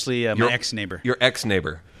 What? Or actually, your- my ex-neighbor. Your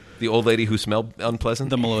ex-neighbor. The old lady who smelled unpleasant?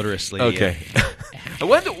 The malodorous lady. Okay.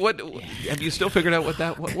 What have you still figured out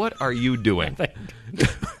what are you doing?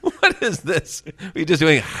 What is this? Are you just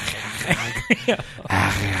doing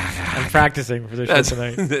I'm practicing for the show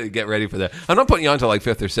tonight. Get ready for that. I'm not putting you on until like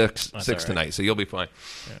 5th or 6th all right. tonight, so you'll be fine.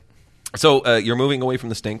 So you're moving away from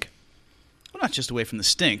the stink? Well, not just away from the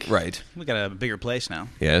stink. Right. We got a bigger place now.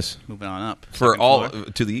 Yes. Moving on up. For Second all floor.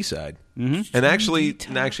 to the east side. Mm-hmm. And actually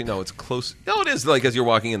no, it's close. No, it is like as you're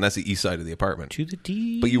walking in, that's the east side of the apartment. To the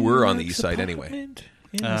deep. But you were on the east side anyway.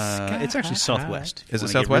 It's actually southwest. Is it Wanna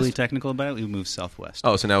get southwest? really technical about it? We moved southwest.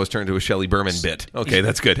 Oh, so now it's turned to a Shelley Berman bit. Okay,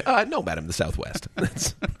 that's good. No, madam, the southwest.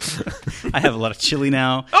 That's- I have a lot of chili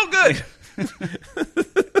now. oh, good.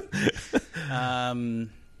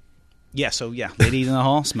 Lady in the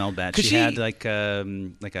hall smelled bad. Could She she- had like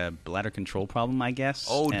a bladder control problem, I guess.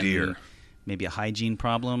 Oh, and dear. Maybe a hygiene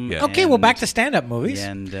problem. Yeah. Okay, well, back to stand-up movies.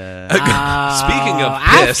 And Speaking of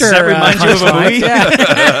piss, after, that reminds you of a Punchline. movie?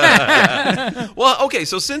 Yeah. well, okay,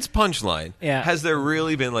 so since Punchline, Yeah. has there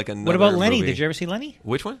really been like another What about Lenny? movie? Did you ever see Lenny?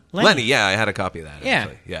 Which one? Lenny. Yeah, I had a copy of that. Yeah.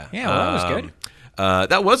 Actually. Yeah. Yeah, well, that was good.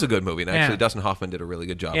 That was a good movie, and actually Yeah. Dustin Hoffman did a really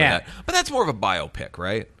good job Yeah. of that. But that's more of a biopic,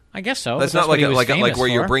 right? I guess so. That's but not what like he was like famous where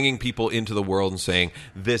you're for. bringing people into the world and saying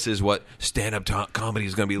this is what stand-up comedy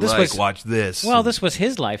is going to be This like. was- Watch this. Well, this was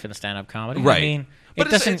his life in stand-up comedy. Right. I mean, But it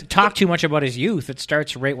it's- doesn't it's- talk too much about his youth. It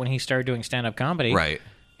starts right when he started doing stand-up comedy. Right.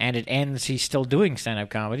 And it ends, he's still doing stand-up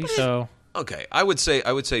comedy, so... Okay, I would say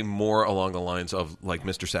more along the lines of like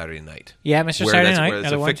Mr. Saturday Night. Yeah, Mr. Where Saturday that's, Night, where it's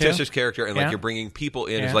another a one, too. fictitious character, and like Yeah. you're bringing people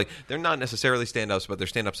in. Yeah. It's like they're not necessarily stand-ups, but they're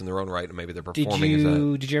stand-ups in their own right, and maybe they're Did performing as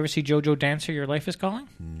that. you ever see JoJo Dancer, Your Life is Calling?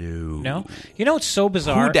 No. No? You know what's so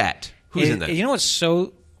bizarre? Who dat? Who's in that? You know what's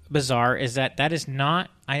so bizarre is that is not...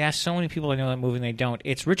 I asked so many people I know that movie and they don't.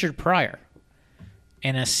 It's Richard Pryor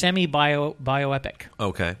in a semi-bioepic.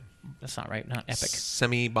 Okay. That's not right. Not epic.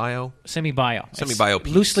 Semi-bio? Semi-bio. Semi-bio It's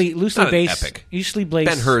piece. Loosely Not an based. epic. Loosely based.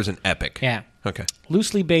 Ben-Hur is an epic. Yeah. Okay.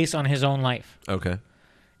 Loosely based on his own life. Okay.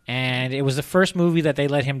 And it was the first movie that they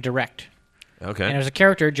let him direct. Okay. And there was a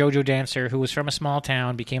character, JoJo Dancer, who was from a small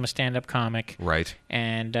town, became a stand-up comic. Right.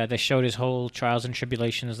 And they showed his whole trials and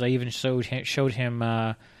tribulations. They even showed him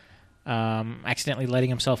accidentally lighting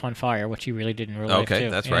himself on fire, which he really did in real life, Okay, too.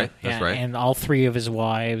 that's Yeah, right, that's yeah. right. And all three of his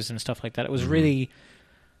wives and stuff like that. It was really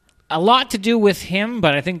a lot to do with him,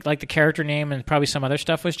 but I think like the character name and probably some other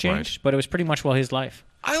stuff was changed. Right. But it was pretty much his life.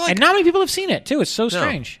 I like- and not many people have seen it, too. It's so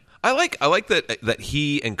strange. I like that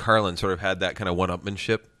he and Carlin sort of had that kind of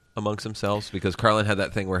one-upmanship amongst themselves, because Carlin had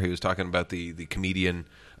that thing where he was talking about the comedian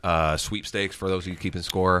sweepstakes for those of you keeping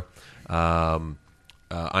score.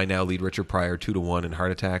 I now lead Richard Pryor 2-1 in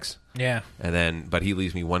heart attacks. Yeah. But he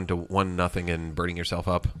leaves me 1-0 in burning yourself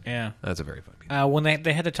up. Yeah. That's a very fun piece. When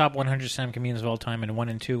they had the top 100 stand-up comedians of all time, and 1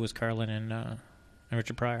 and 2 was Carlin and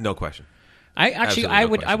Richard Pryor. No question. I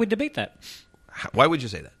would debate that. Why would you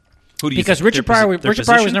say that? Who do you because think? Richard Pryor was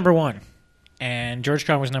position? number 1, and George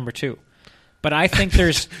Carlin was number 2. But I think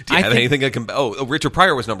there's. Do you have anything that can? Richard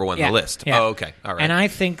Pryor was number 1 on the list. Yeah. Oh, okay, all right. And I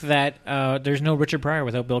think that there's no Richard Pryor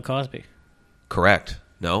without Bill Cosby. Correct.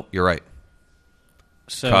 No, you're right.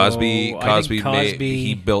 So Cosby Cosby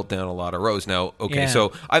he built down a lot of rows. Now, okay,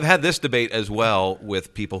 so I've had this debate as well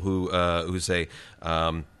with people who say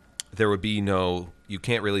there would be no. You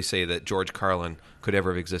can't really say that George Carlin could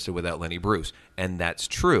ever have existed without Lenny Bruce, and that's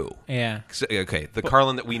true. Yeah. Okay, the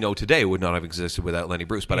Carlin that we know today would not have existed without Lenny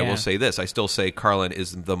Bruce, but I will say this. I still say Carlin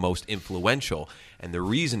is the most influential, and the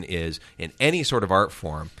reason is, in any sort of art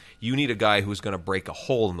form, you need a guy who's going to break a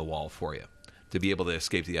hole in the wall for you to be able to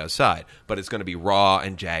escape to the outside. But it's going to be raw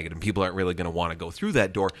and jagged, and people aren't really going to want to go through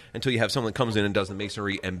that door until you have someone that comes in and does the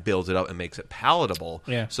masonry and builds it up and makes it palatable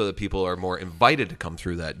so that people are more invited to come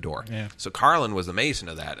through that door. Yeah. So Carlin was the mason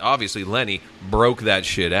of that. Obviously, Lenny broke that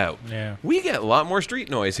shit out. Yeah. We get a lot more street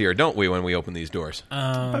noise here, don't we, when we open these doors?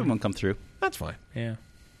 Probably won't come through. That's fine. Yeah.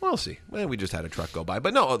 We'll see. Well, we just had a truck go by.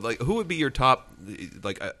 But no, like, who would be your top,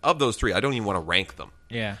 like, of those three? I don't even want to rank them.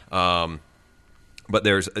 Yeah. But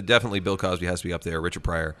there's definitely Bill Cosby has to be up there, Richard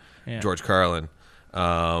Pryor, George Carlin.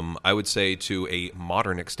 I would say to a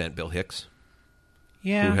modern extent, Bill Hicks, who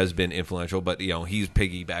has been influential. But, he's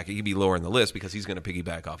piggybacking. He'd be lower in the list because he's going to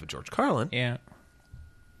piggyback off of George Carlin. Yeah.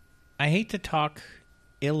 I hate to talk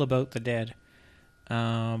ill about the dead,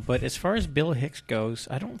 but as far as Bill Hicks goes,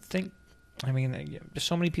 I don't think... I mean,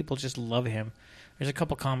 so many people just love him. There's a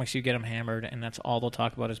couple comics you get him hammered, and that's all they'll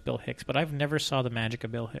talk about is Bill Hicks. But I've never saw the magic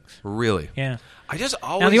of Bill Hicks. Really? Yeah. I just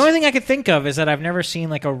always... Now, the only thing I could think of is that I've never seen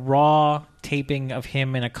like a raw taping of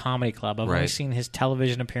him in a comedy club. I've only seen his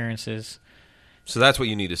television appearances. So that's what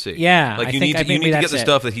you need to see. Yeah, like I you think need to get the it.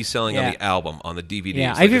 stuff that he's selling on the album, on the DVDs.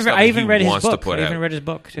 Yeah, like I even read his book. I even read his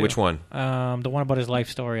book too. Which one? The one about his life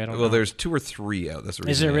story. I don't know. Well, there's 2 or 3 out. That's the reason.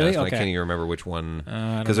 Is there really? I Okay. can't even remember which one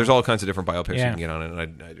because there's all kinds of different biopics you can get on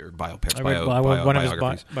it, or biopics, I read one of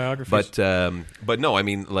his biographies. But no, I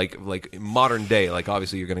mean like modern day, like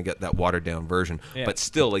obviously you're going to get that watered down version, but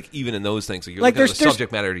still, like even in those things, like you're looking at the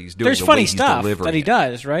subject matter that he's doing. There's the funny way he's stuff delivering that he it.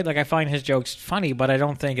 does, right? Like I find his jokes funny, but I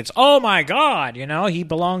don't think it's oh my god, he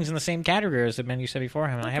belongs in the same category as the men you said before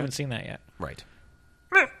him, and I haven't seen that yet. Right.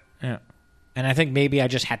 Yeah. And I think maybe I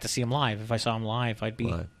just had to see him live. If I saw him live, I'd be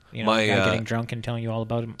the guy getting drunk and telling you all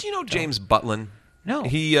about him. Do you know James Butlin? No.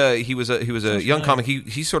 He was a young comic.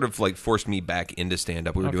 He sort of like forced me back into stand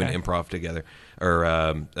up. We were doing improv together, or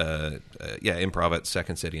improv at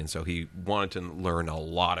Second City, and so he wanted to learn a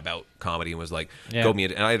lot about comedy and was like, go me.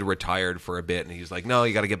 And I had retired for a bit, and he was like, no,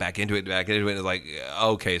 you got to get back into it. And it's like,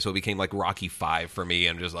 okay, so it became like Rocky V for me.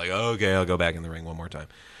 I'm just like, okay, I'll go back in the ring one more time.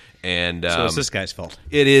 And so it's this guy's fault.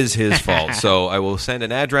 It is his fault. So I will send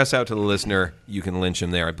an address out to the listener. You can lynch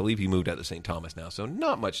him there. I believe he moved out to St. Thomas now, so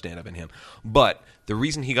not much stand-up in him. But the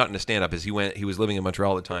reason he got into stand-up is he was living in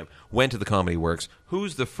Montreal at the time, went to the Comedy Works.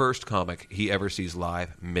 Who's the first comic he ever sees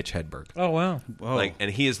live? Mitch Hedberg. Oh, wow. Whoa.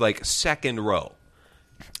 And he is like second row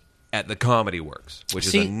at the Comedy Works, which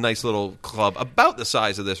is a nice little club about the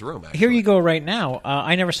size of this room, actually. Here you go right now.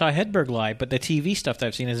 I never saw Hedberg live, but the TV stuff that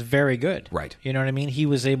I've seen is very good. Right. You know what I mean? He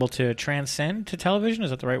was able to transcend to television.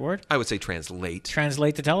 Is that the right word? I would say translate.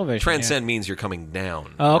 Translate to television. Transcend means you're coming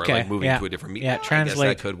down. Oh, okay. Or like moving to a different medium. Yeah, translate.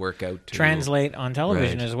 I guess that could work out, too. Translate on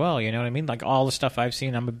television as well. You know what I mean? Like all the stuff I've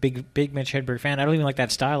seen. I'm a big Mitch Hedberg fan. I don't even like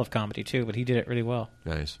that style of comedy, too, but he did it really well.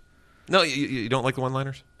 Nice. No, you don't like the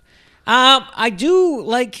one-liners? I do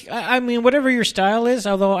like, I mean, whatever your style is,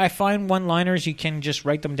 although I find one-liners, you can just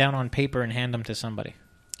write them down on paper and hand them to somebody.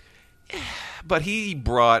 But he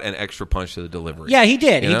brought an extra punch to the delivery. Yeah, he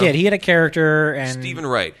did. He did. He had a character. And Stephen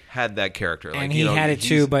Wright had that character. And he had it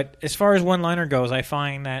too, but as far as one-liner goes, I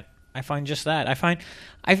find just that.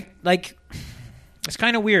 It's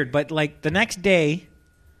kind of weird, but like the next day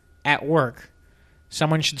at work,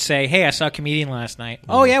 someone should say, hey, I saw a comedian last night.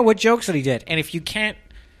 Mm-hmm. Oh, yeah, what jokes that he did? And if you can't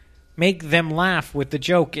make them laugh with the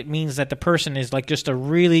joke, it means that the person is like just a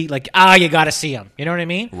really like, you got to see him. You know what I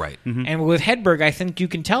mean? Right. Mm-hmm. And with Hedberg, I think you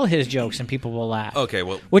can tell his jokes and people will laugh. Okay,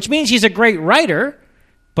 well. Which means he's a great writer,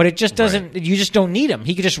 But it just doesn't. You just don't need him.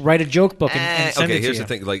 He could just write a joke book and send it to you. Here's the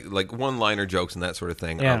thing: like one-liner jokes and that sort of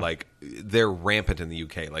thing are like they're rampant in the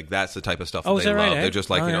UK. Like that's the type of stuff that they love. Right, They're just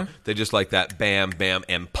like they just like that bam, bam,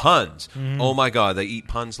 and puns. Oh my god, they eat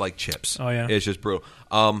puns like chips. Oh yeah, it's just brutal.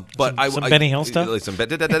 But some Benny Hill stuff. But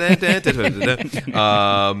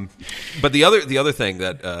the other thing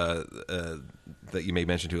that you may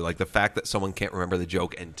mention too, like the fact that someone can't remember the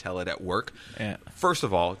joke and tell it at work. Yeah. First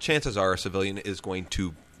of all, chances are a civilian is going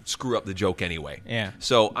to screw up the joke anyway. Yeah.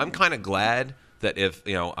 So I'm kind of glad that if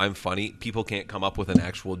I'm funny, people can't come up with an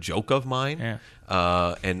actual joke of mine.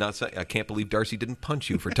 Yeah. And not say, I can't believe Darcy didn't punch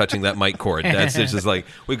you for touching that mic cord. That's just like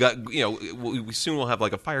we got. We soon will have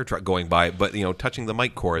like a fire truck going by, but touching the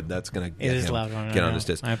mic cord, that's going to get on his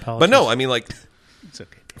disc. I apologize. But no, I mean like It's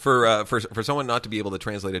okay. For someone not to be able to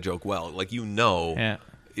translate a joke well, like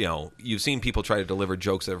you've seen people try to deliver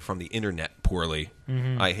jokes that are from the internet poorly.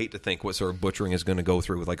 Mm-hmm. I hate to think what sort of butchering is going to go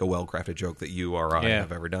through with like a well-crafted joke that you or I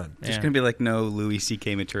have ever done. There's going to be like no Louis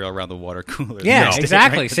C.K. material around the water cooler. Yeah, No.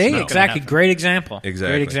 exactly. Right? See, It's exactly. Great example.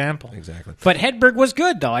 Exactly. Great example. Exactly. But Hedberg was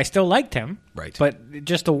good, though. I still liked him. Right. But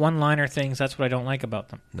just the one-liner things, that's what I don't like about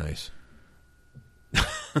them. Nice.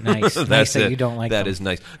 Nice. That's nice that it. you don't like that them. is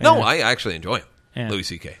nice. Yeah. No, I actually enjoy him, Yeah. Louis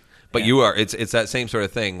C.K. But Yeah. you are it's that same sort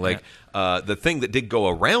of thing. Like the thing that did go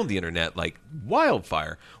around the internet like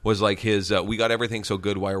wildfire was like his "We got everything so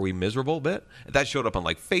good, why are we miserable?" bit. That showed up on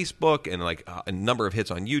like Facebook and like a number of hits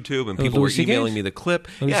on YouTube, and people were Louis emailing C.K.'s? me the clip.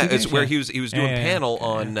 Louis Yeah, C.K.'s? it's where Yeah. he was doing panel yeah.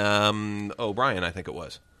 on O'Brien, I think it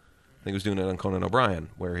was. I think he was doing it on Conan O'Brien,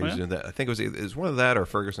 where he was doing that. I think it was one of that or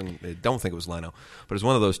Ferguson. I don't think it was Leno, but it's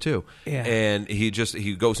one of those two. Yeah. And he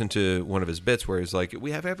goes into one of his bits where he's like, "We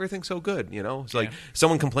have everything so good," It's like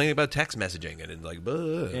someone complaining about text messaging, and it's like,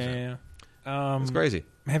 it's crazy.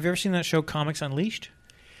 Have you ever seen that show Comics Unleashed?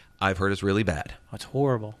 I've heard it's really bad. Oh, it's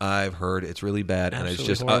horrible. I've heard it's really bad, and it's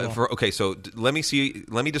just Absolutely so let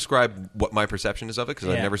me describe what my perception is of it because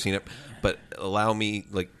I've never seen it, but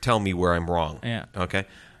tell me where I'm wrong. Yeah. Okay.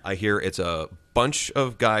 I hear it's a bunch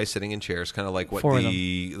of guys sitting in chairs, kind of like what Four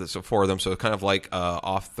of four of them, so kind of like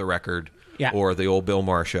Off the Record, Yeah. or the old Bill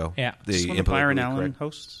Maher show. Yeah. This is the one of Byron impolitically Allen correct.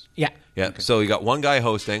 hosts. Yeah. Yeah. Okay. So you got one guy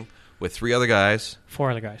hosting with three other guys. Four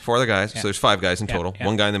other guys. So there's five guys in total. Yeah.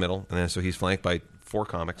 One guy in the middle, and then so he's flanked by four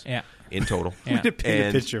comics. Yeah. In total. Yeah. Paint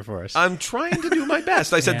a picture for us. I'm trying to do my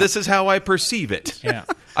best. I said, Yeah. this is how I perceive it. Yeah.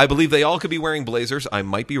 I believe they all could be wearing blazers. I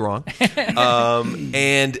might be wrong.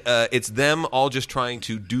 And it's them all just trying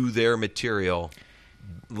to do their material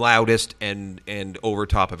loudest and over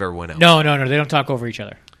top of everyone else. No. They don't talk over each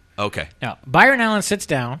other. Okay. No. Byron Allen sits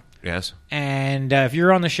down, Yes. and if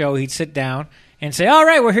you're on the show, he'd sit down and say, "All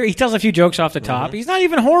right, we're here." He tells a few jokes off the top. Mm-hmm. He's not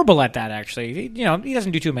even horrible at that, actually. He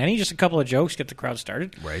doesn't do too many. Just a couple of jokes, get the crowd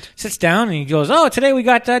started. Right. Sits down and he goes, "Oh, today we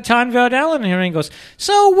got Ton Vaudel in here." And he goes,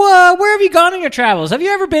 "So, where have you gone on your travels? Have you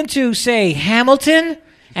ever been to, say, Hamilton?"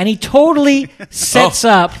 And he totally sets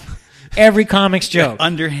up every comic's joke.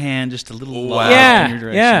 Underhand, just a little Wow. loud Yeah, in your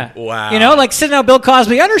direction. yeah. Wow. Like sitting out Bill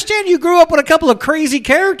Cosby. I understand you grew up with a couple of crazy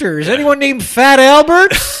characters. Anyone named Fat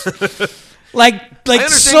Albert? like I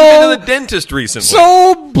understand so you've been to the dentist recently.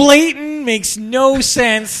 so blatant, makes no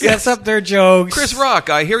sense. Sets up their jokes. Chris Rock,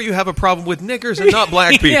 I hear you have a problem with niggers and not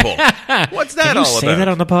black people. What's that Can you all say about? that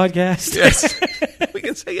on the podcast? Yes. We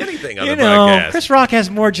can say anything on You the know, podcast. Chris Rock has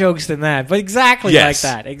more jokes than that, but exactly Yes.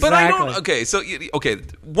 like that. Exactly. But I don't. Okay, so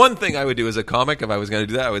one thing I would do as a comic, if I was going to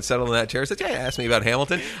do that, I would settle in that chair and say, "Yeah, ask me about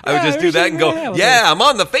Hamilton." I would Yeah, just do that and go, Hamilton. "Yeah, I'm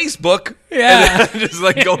on the Facebook." Yeah. And just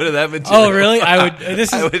like go into that material. Oh, really? I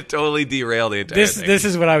would. I would totally derail the entire thing. This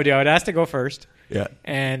is what I would do. I would ask to go first. Yeah.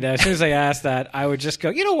 And as soon as I asked that, I would just go,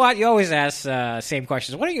 you know what? You always ask same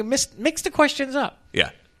questions. Why don't you mix the questions up? Yeah.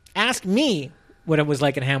 Ask me what it was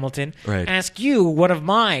like in Hamilton. Right. Ask you one of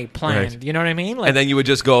my planned. Right. You know what I mean? Like, And then you would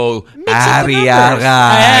just go, mix up the numbers.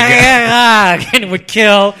 And it would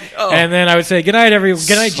kill. Oh. And then I would say, good night, Good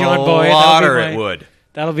night, John Boy. Slaughter it would.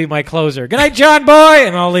 That'll be my closer. Good night, John Boy.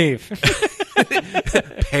 And I'll leave.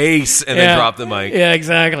 Pace and then drop the mic. Yeah,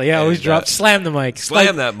 exactly. Yeah, always And, drop. Slam the mic.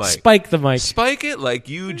 slam that mic. Spike the mic. Spike it like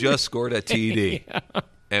you just scored a TD.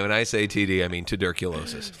 And when I say TD, I mean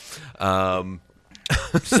tuberculosis.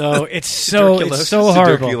 So it's so horrible.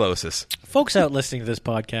 Tuberculosis. Folks out listening to this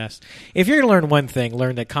podcast, if you're going to learn one thing,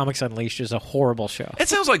 learn that Comics Unleashed is a horrible show. It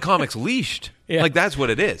sounds like Comics Leashed. Yeah. Like that's what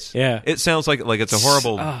it is. Yeah. It sounds like it's a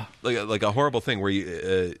horrible like a horrible thing where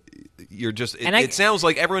you're just it sounds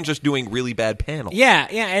like everyone's just doing really bad panels. Yeah,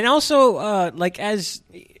 and also like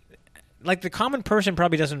the common person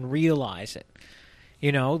probably doesn't realize it.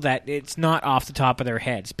 You know, that it's not off the top of their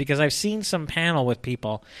heads. Because I've seen some panel with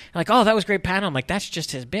people, like, oh, that was a great panel. I'm like, that's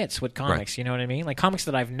just his bits with comics, you know what I mean? Like, comics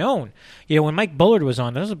that I've known. You know, when Mike Bullard was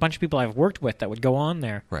on, there was a bunch of people I've worked with that would go on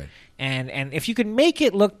there. Right. And if you can make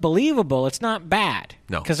it look believable, it's not bad.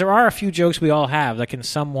 No. Because there are a few jokes we all have that can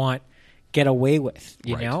somewhat get away with,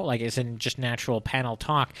 you Right. know? Like, it's in just natural panel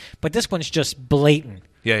talk. But this one's just blatant.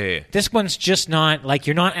 Yeah. This one's just not, like,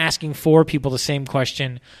 you're not asking four people the same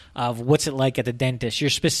question of what's it like at the dentist.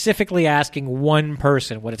 You're specifically asking one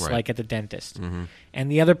person what it's Right. like at the dentist. Mm-hmm.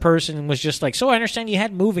 And the other person was just like, so I understand you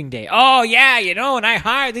had moving day. Oh, yeah, you know, and I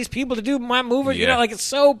hired these people to do my moving. You Yeah. know, like, it's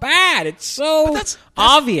so bad. It's so That's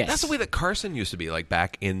obvious. That's the way that Carson used to be, like,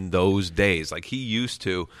 back in those days. Like, he used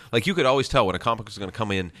to, like, you could always tell when a comic was going to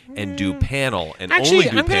come in and do panel and Actually,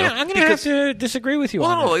 only do panel. I'm gonna have to disagree with you on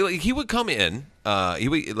Well, that. no, like, he would come in. He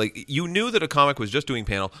would, like, you knew that a comic was just doing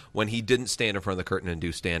panel when he didn't stand in front of the curtain and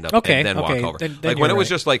do stand up Okay, and then walk okay, over. then Like when you're it was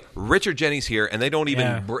right. just like Richard Jennings here, and they don't even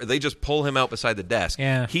Yeah. they just pull him out beside the desk.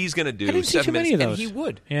 Yeah. He's going to do I didn't see 7 too many minutes, of and those. he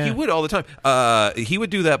would. Yeah. He would all the time. He would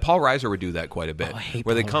do that. Paul Reiser would do that quite a bit, Oh, I hate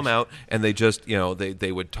where they Paul come Reiser. out and they just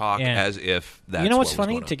they would talk Yeah. as if that's you know what's what was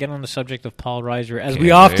funny? going on. To get on the subject of Paul Reiser, as Okay.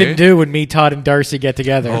 we often do when me, Todd, and Darcy get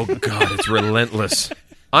together. Oh God, it's relentless.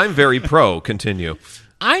 I'm very pro. Continue.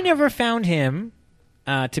 I never found him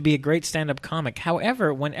to be a great stand-up comic.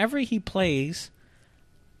 However, whenever he plays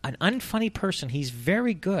an unfunny person, he's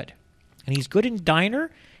very good. And he's good in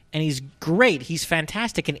Diner, and he's great. He's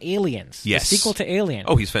fantastic in Aliens, Yes. the sequel to Alien.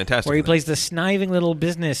 Oh, he's fantastic. where he in that. plays the sniving little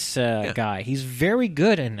business guy. He's very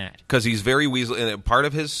good in that. Because he's very weasel, and part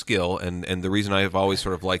of his skill, and the reason I've always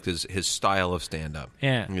sort of liked his style of stand up.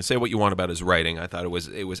 Yeah. You can say what you want about his writing. I thought it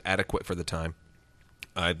was adequate for the time,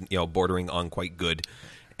 bordering on quite good,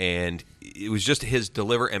 and it was just his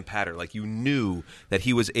deliver and patter. Like you knew that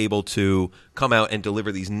he was able to come out and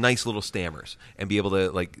deliver these nice little stammers and be able to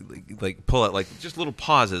like pull out like just little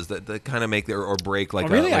pauses that kind of make or break like. Oh,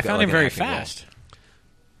 really? like I found like him an very acting role. fast.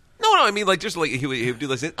 No, I mean, like, just like he would do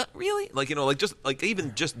this. Really? Like, like, just like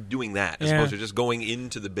even just doing that as Yeah. opposed to just going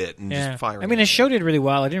into the bit and Yeah. just firing. I mean, his show did really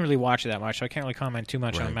well. I didn't really watch it that much, so I can't really comment too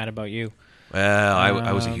much Right. on Mad About You. Well,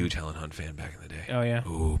 I was a huge Helen Hunt fan back in the day. Oh, yeah?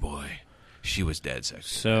 Oh boy, she was dead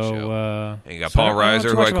sexy. in that So, show. And you got so I Paul don't know Reiser, too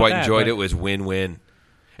who much I about quite that, enjoyed. but- It was win-win. And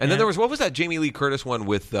Yeah. then there was what was that Jamie Lee Curtis one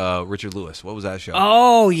with Richard Lewis? What was that show?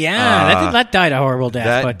 Oh, yeah. that died a horrible death.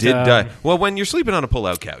 that but, did die. Well, when you're sleeping on a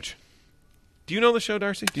pull-out couch. Do you know the show,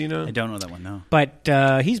 Darcy? Do you know? I don't know that one, no.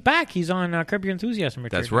 But he's back. He's on Curb Your Enthusiasm.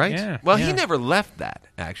 Richard. That's right. Yeah. Well, yeah. he never left that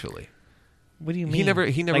actually. What do you mean? he never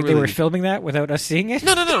Like really- they were filming that without us seeing it?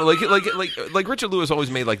 No. Like Richard Lewis always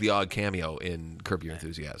made like the odd cameo in Curb Your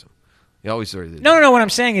Enthusiasm. He always sort of did. No. What I'm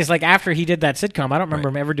saying is, like, after he did that sitcom, I don't remember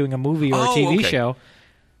Right. him ever doing a movie or a Oh, TV okay. show.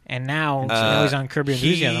 And now he's on Curb Your he-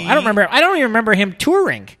 Enthusiasm. I don't even remember him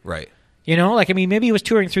touring. Right. You know, like, I mean, maybe he was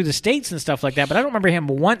touring through the States and stuff like that, but I don't remember him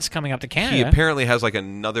once coming up to Canada. He apparently has like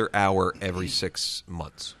another hour every 6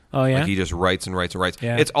 months. Oh, yeah? Like he just writes and writes and writes.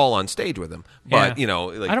 Yeah. It's all on stage with him. But, Yeah.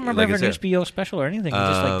 like, I don't remember like ever an said, HBO special or anything. He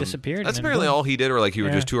just, like, disappeared. That's and then apparently boom. all he did, or like he would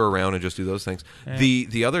Yeah. just tour around and just do those things.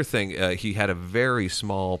 The other thing, he had a very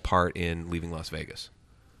small part in Leaving Las Vegas.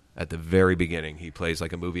 At the very beginning, he plays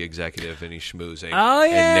like a movie executive and he's schmoozing. Oh,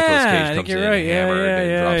 yeah. And Nicolas I Cage think comes you're in right. Yeah, hammered yeah, and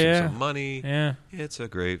yeah, drops yeah. him some money. Yeah. It's a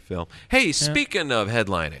great film. Hey, speaking of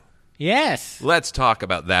headlining, Yes. let's talk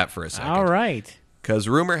about that for a second. All right. Because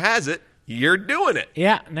rumor has it, you're doing it.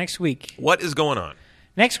 Yeah, next week. What is going on?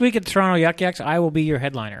 Next week at the Toronto Yuck Yucks, I will be your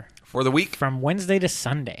headliner For the week? from Wednesday to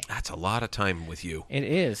Sunday. That's a lot of time with you. It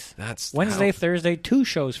is. That's Wednesday, how- Thursday, 2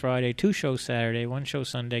 shows Friday, 2 shows Saturday, 1 show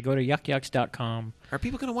Sunday. Go to yuckyucks.com/Toronto. Are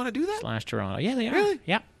people going to want to do that? Yeah, they are. Really?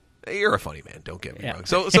 Yeah. You're a funny man. Don't get me Yeah. wrong.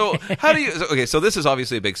 So how do you? Okay, so this is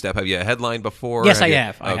obviously a big step. Have you headlined before? Yes, I you-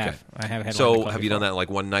 have. I Okay. have. I have headlined So the club have you done before. that like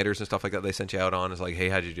one nighters and stuff like that? They sent you out on. It's like, hey,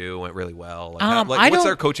 how'd you do? Went really well. Like, I what's don't-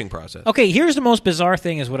 their coaching process? Okay, here's the most bizarre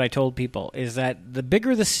thing is what I told people is that the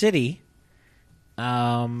bigger the city,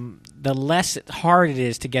 the less hard it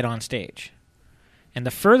is to get on stage. And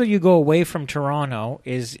the further you go away from Toronto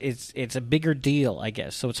it's a bigger deal, I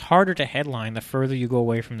guess. So it's harder to headline the further you go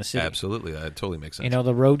away from the city. Absolutely, that totally makes sense. You know,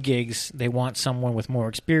 the road gigs, they want someone with more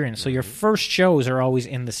experience. So your first shows are always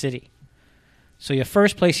in the city. So your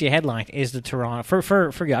first place you headline is the Toronto. For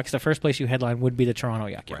Yucks, the first place you headline would be the Toronto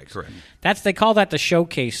Yuck Yucks. right, correct. They call that the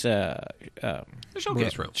showcase. The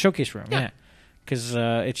showcase room. Showcase room, yeah. Because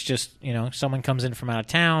it's just, someone comes in from out of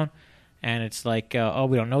town, and it's like, we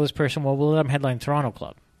don't know this person. Well, we'll let them headline Toronto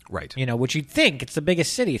Club. Right. Which you'd think it's the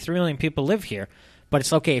biggest city. 3 million people live here. But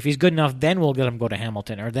it's okay. If he's good enough, then we'll let him go to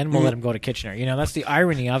Hamilton, or then we'll let him go to Kitchener. That's the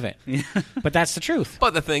irony of it. But that's the truth.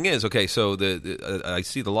 But the thing is, okay, so I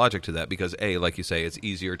see the logic to that because, A, like you say, it's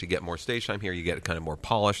easier to get more stage time here. You get kind of more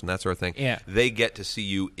polish and that sort of thing. Yeah. They get to see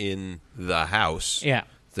you in the house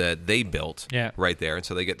that they built right there. And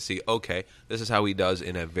so they get to see, okay, this is how he does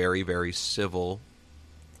in a very, very civil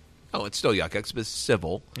it's still Yuck Yucks, but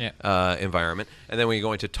civil environment. And then when you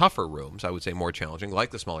go into tougher rooms, I would say more challenging,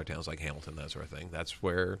 like the smaller towns like Hamilton, that sort of thing. That's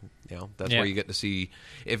where where you get to see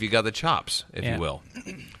if you got the chops, if you will.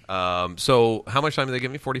 So how much time do they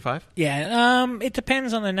give me? 45? Yeah, it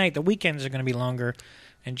depends on the night. The weekends are going to be longer,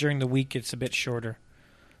 and during the week it's a bit shorter.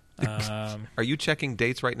 Are you checking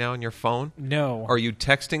dates right now on your phone? No. Are you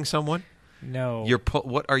texting someone? No.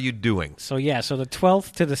 What are you doing? So the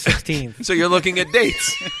 12th to the 16th. So you're looking at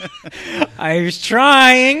dates. I was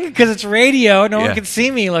trying, because it's radio. No one can see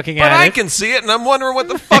me looking at it. But I can see it, and I'm wondering what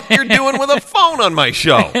the fuck you're doing with a phone on my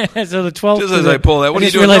show. So the 12th Just as I pull that. What are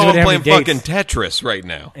you doing? No, I'm playing fucking Tetris right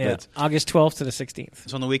now. Yeah. August 12th to the 16th.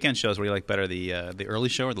 So on the weekend shows, what do you like better, the early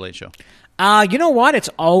show or the late show? You know what? It's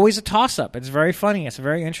always a toss-up. It's very funny. It's a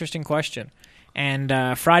very interesting question.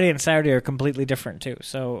 And Friday and Saturday are completely different, too.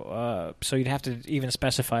 So you'd have to even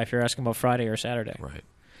specify if you're asking about Friday or Saturday.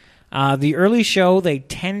 Right. The early show, they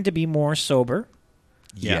tend to be more sober.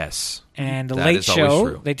 Yes. And the that late is always show,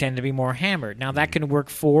 true. they tend to be more hammered. Now, that can work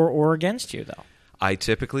for or against you, though. I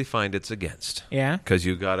typically find it's against. Yeah? Because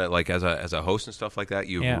you got to, like, as a host and stuff like that,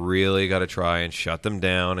 you Yeah. really got to try and shut them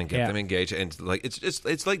down and get Yeah. them engaged. And, like,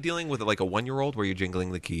 it's like dealing with, like, a 1-year-old where you're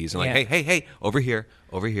jingling the keys and, like, Yeah. hey, over here,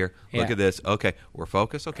 look Yeah. at this. Okay, we're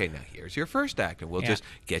focused. Okay, now here's your first act. And we'll Yeah. just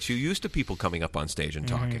get you used to people coming up on stage and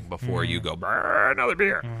talking before you go, "Brr, another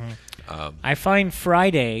beer. I find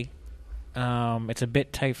Friday, it's a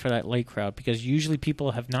bit tight for that late crowd because usually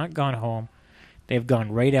people have not gone home. They've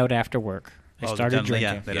gone right out after work. They started drinking.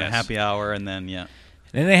 Yeah, they did a happy hour, and then,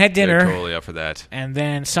 Then they had dinner. They're totally up for that. And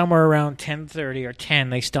then somewhere around 10:30 or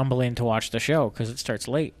 10, they stumble in to watch the show because it starts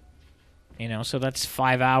late. So that's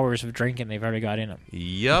 5 hours of drinking they've already got in them.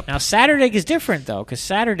 Yep. Now, Saturday is different, though, because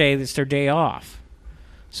Saturday, it's their day off.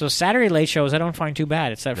 So Saturday late shows, I don't find too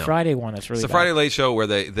bad. It's that Friday one that's really It's the bad. Friday late show where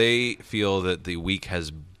they feel that the week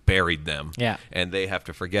has buried them. Yeah. And they have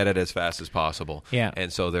to forget it as fast as possible. Yeah.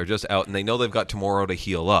 And so they're just out, and they know they've got tomorrow to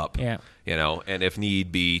heal up. Yeah. And if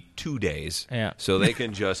need be, 2 days. Yeah. So they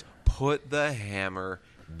can just put the hammer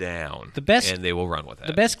down. And they will run with it.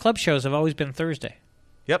 The best club shows have always been Thursday.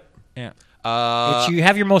 Yep. Yeah. You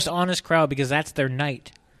have your most honest crowd because that's their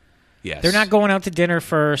night. Yes. They're not going out to dinner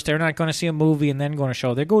first. They're not going to see a movie and then going to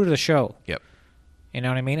show. They go to the show. Yep. You know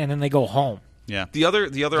what I mean? And then they go home. Yeah. The other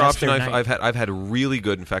That's option their I've had really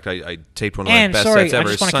good. In fact, I taped one of my And best sorry, sets ever.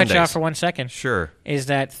 I just want to cut you off for 1 second. Sure. Is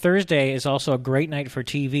that Thursday is also a great night for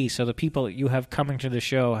TV. So the people that you have coming to the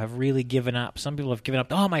show have really given up. Some people have given up.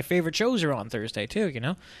 Oh, my favorite shows are on Thursday too.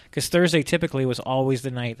 Because Thursday typically was always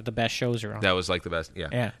the night that the best shows are on. That was like the best. Yeah.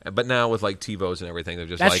 Yeah. But now with like TiVos and everything, they're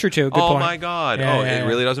just That's like, true too. Good oh point. my God. Yeah, it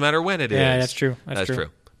really doesn't matter when it is. Yeah, that's true. That's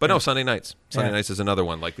true. But no, Sunday nights. Sunday Yeah. nights is another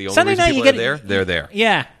one. Like the only Sunday reason night people you are get- there, they're there.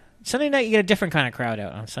 Yeah. Sunday night you get a different kind of crowd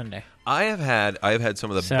out on Sunday. I have had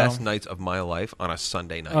some of the best nights of my life on a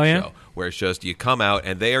Sunday night show, where it's just you come out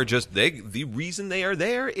and they are just the reason they are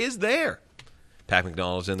there is there. Pat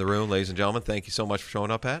McDonald's in the room, ladies and gentlemen. Thank you so much for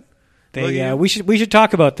showing up, Pat. We should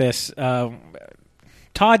talk about this.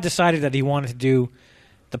 Todd decided that he wanted to do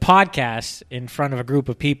the podcast in front of a group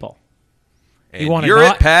of people. And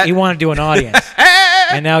Pat. He wanted to do an audience.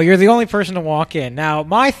 And now you're the only person to walk in. Now,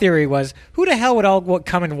 my theory was, who the hell would all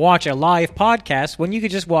come and watch a live podcast when you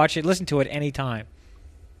could just watch it, listen to it any time?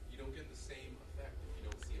 You don't get the same effect if you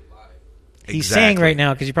don't see it live. He's saying right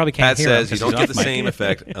now, because you probably can't Pat hear him. says you don't get the same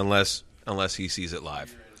effect unless he sees it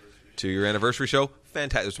live. To your anniversary show,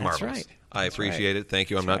 fantastic. It's marvelous. right. I appreciate it. Thank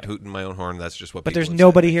you. I'm not hooting my own horn. That's just what But people there's have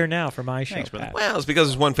nobody said. here now for my show. Thanks, brother. Pat. Well, it's because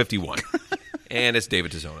it's 151. And it's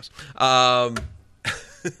David Tizonis.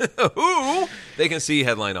 Who they can see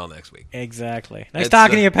headline all next week. Exactly. Nice It's,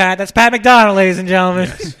 talking to you, Pat. That's Pat McDonald, ladies and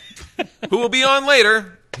gentlemen. Who will be on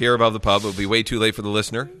later here above the pub. It will be way too late for the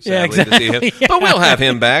listener, Yeah, sadly, to see him. exactly. But we'll have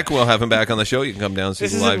him back. We'll have him back on the show. You can come down and see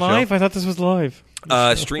This the isn't live live? I thought this was live.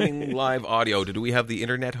 show. Streaming live audio. Do we have the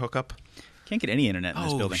internet hookup? Can't get any internet in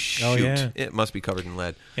this building. Shoot. Oh, yeah. It must be covered in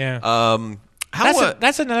lead. Yeah.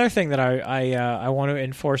 That's another thing that I want to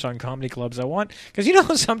enforce on comedy clubs. I want,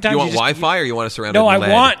 because sometimes you want Wi-Fi or you want to surround it No, with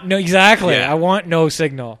lead? Exactly. Yeah. I want no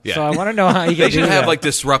signal. Yeah. So I want to know how you They can should do have that. like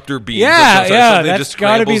disruptor beams. Yeah, that's just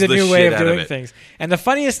got to be the scrambles new way shit of out doing it. things. And the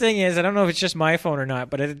funniest thing is, I don't know if it's just my phone or not,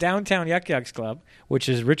 but at the downtown Yuck Yucks Club, which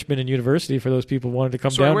is Richmond and University for those people who wanted to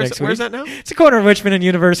come Sorry, down where's- next week. where's that now? It's the corner of Richmond and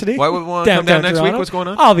University. Why would we want to come down next week? Toronto. What's going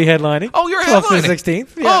on? I'll be headlining. Oh, you're 12th headlining. to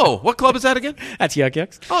 16th. Yeah. Oh, what club is that again? That's Yuck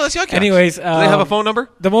Yucks. Oh, that's Yuck Yucks. Anyways, do they have a phone number?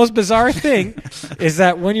 The most bizarre thing is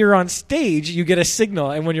that when you're on stage, you get a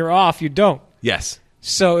signal, and when you're off, you don't. Yes.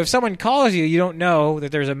 So if someone calls you, you don't know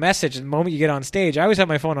that there's a message the moment you get on stage. I always have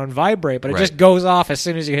my phone on vibrate, but it Right. just goes off as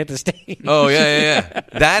soon as you hit the stage. Oh yeah.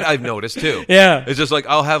 That I've noticed too. Yeah. It's just like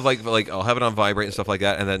I'll have like I'll have it on vibrate and stuff like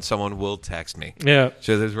that, and then someone will text me. Yeah.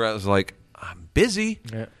 So there's where I was like, I'm busy,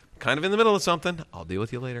 Yeah. kind of in the middle of something. I'll deal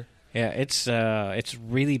with you later. Yeah, it's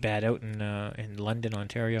really bad out in London,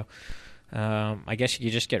 Ontario. I guess you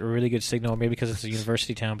just get a really good signal, maybe because it's a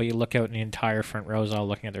university town, but you look out and the entire front row is all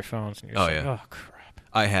looking at their phones, and you're Oh, just like, yeah. oh crap.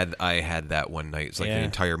 I had that one night. It's like Yeah. the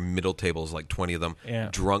entire middle table is like 20 of them. Yeah.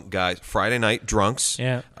 Drunk guys. Friday night drunks.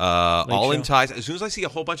 Yeah. All in show. ties. As soon as I see a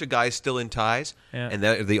whole bunch of guys still in ties, Yeah. and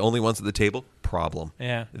they're the only ones at the table, problem.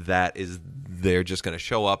 Yeah. That is, they're just going to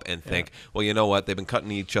show up and think, well, you know what? They've been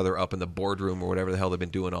cutting each other up in the boardroom or whatever the hell they've been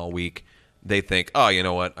doing all week. They think, oh, you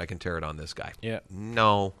know what? I can tear it on this guy. Yeah.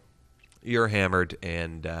 No, you're hammered,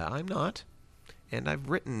 and I'm not. And I've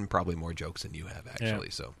written probably more jokes than you have, actually.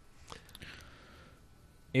 So.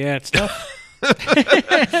 Yeah, it's tough.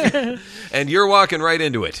 And you're walking right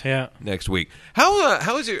into it. Yeah. Next week.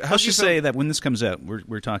 How is your? Let's How's just your say that when this comes out,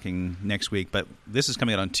 we're talking next week, but this is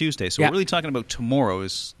coming out on Tuesday, so Yeah. we're really talking about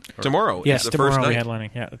tomorrow's. tomorrow? Yes, is the tomorrow first we're night.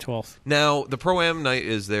 headlining. Yeah, the 12th. Now the Pro-Am night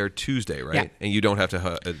is there Tuesday, right? Yeah. And you don't have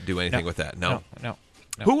to do anything with that. No. No.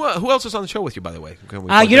 Who else is on the show with you, by the way? Can we You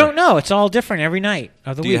plug don't that? know. It's all different every night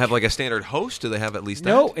of the Do week. you have like a standard host? Do they have at least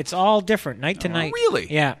No, that? it's all different, night to night. really?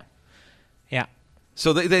 Yeah. Yeah.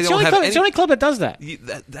 So they It's the don't only have club, any. it's the only club that does that.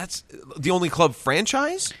 That's the only club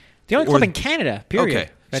franchise. The only Or- club in Canada, period. Okay.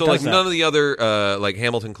 that So does like that. none of the other like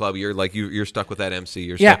Hamilton Club, you're stuck with that MC.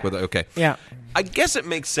 You're Yeah. stuck with okay. Yeah. I guess it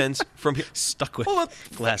makes sense from here. Stuck with Well,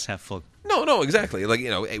 glass half full. No, exactly. Like,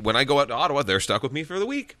 when I go out to Ottawa, they're stuck with me for the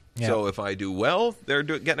week. Yeah. So if I do well, they're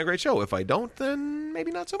getting a great show. If I don't, then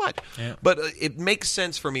maybe not so much. Yeah. But it makes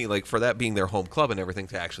sense for me, like for that being their home club and everything,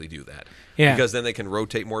 to actually do that. Yeah. Because then they can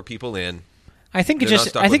rotate more people in. I think it They're not just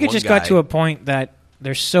stuck I think with it just one got guy. to a point that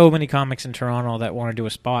there's so many comics in Toronto that want to do a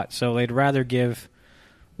spot, so they'd rather give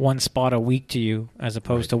one spot a week to you as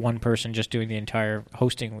opposed to one person just doing the entire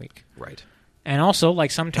hosting week. Right. And also,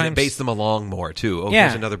 like And sometimes it baits them along more, too. Oh, Yeah.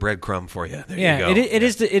 here's another breadcrumb for you. There yeah, you go. it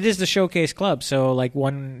is the showcase club. So like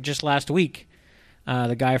just last week,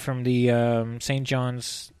 the guy from the St.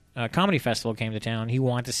 John's Comedy Festival came to town. He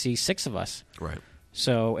wanted to see 6 of us. Right.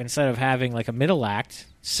 So instead of having like a middle act,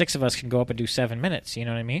 6 of us can go up and do 7 minutes. You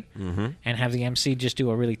know what I mean? Mm-hmm. And have the MC just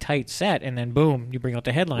do a really tight set, and then boom, you bring out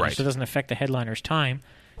the headliner. Right. So it doesn't affect the headliner's time,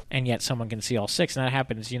 and yet someone can see all 6, and that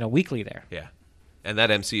happens, weekly there. Yeah. And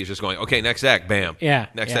that MC is just going, okay, next act, bam. Yeah,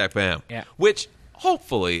 Next yeah, act, bam. yeah. Which,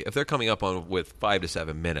 hopefully, if they're coming up on with 5 to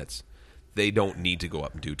 7 minutes, they don't need to go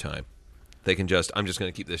up in due time. They can I'm just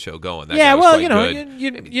going to keep this show going. That Yeah, guy was well, quite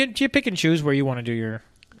good. you pick and choose where you want to do your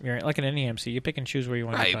like in any MC, you pick and choose where you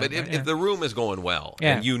want Right, to but do if the room is going well,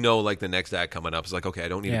 Yeah. and like the next act coming up, it's like, okay, I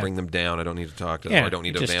don't need to Yeah. bring them down, I don't need to talk to them, Yeah, or I don't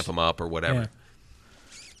need to just- vamp them up or whatever. Yeah.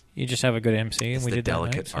 You just have a good MC, and It's we the did that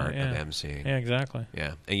delicate night, so, art yeah. of MCing. Yeah, exactly.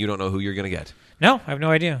 Yeah, and you don't know who you're going to get. No, I have no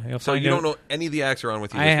idea. You'll So find you out. don't know any of the acts are on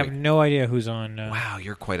with you I this have week. no idea who's on Wow,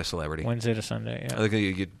 you're quite a celebrity. Wednesday to Sunday. Yeah. Like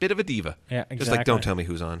you're a bit of a diva. Yeah, Just like, exactly. don't tell me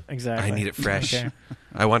who's on. Exactly. I need it fresh. Okay.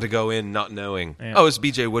 I want to go in not knowing. Yeah. Oh, it's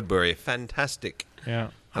BJ Woodbury. Fantastic. Yeah.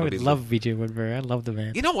 I How to would be love VJ Woodbury. I love the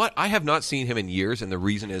band. You know what? I have not seen him in years, and the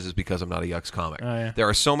reason is because I'm not a Yucks comic. Oh, yeah. There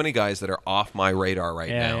are so many guys that are off my radar right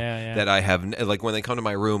Yeah, now yeah. that I have, like when they come to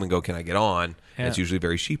my room and go, can I get on? Yeah. It's usually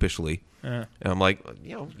very sheepishly. Yeah. And I'm like,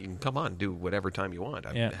 you can come on, do whatever time you want.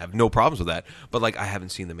 I Yeah. have no problems with that. But like, I haven't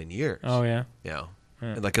seen them in years. Oh, yeah. Yeah.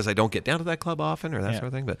 And, like, because I don't get down to that club often or that Yeah. sort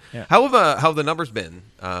of thing. But Yeah. how have the numbers been?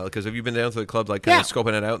 Because have you been down to the club, like kind Yeah. of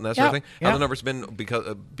scoping it out and that sort of Yeah. thing? How Yeah. the numbers been because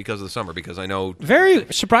of the summer? Because I know Very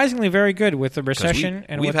surprisingly very good with the 'cause recession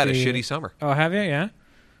and we've with had a the- shitty summer. Oh, have you? Yeah.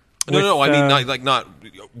 No, I With, mean uh, not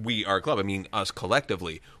we our club. I mean us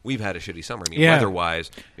collectively. We've had a shitty summer. I mean Yeah.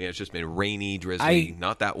 weather-wise, it's just been rainy, drizzly,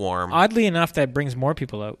 not that warm. Oddly enough, that brings more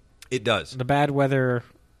people out. It does. The bad weather,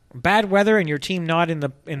 and your team not in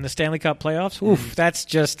the Stanley Cup playoffs. Oof,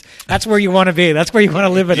 that's where you want to be. That's where you want to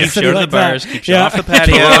live in a Keeps city you out of like the bars, that. keeps you off the Toronto,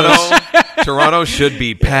 patios. Toronto should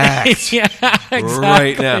be packed Yeah, exactly.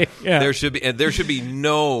 right now. Yeah. There should be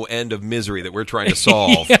no end of misery that we're trying to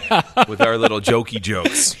solve with our little jokey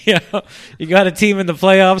jokes. Yeah, you got a team in the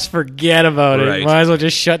playoffs, forget about Right. it. Might as well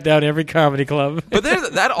just shut down every comedy club. But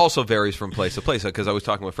that also varies from place to place, because I was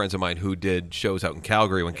talking with friends of mine who did shows out in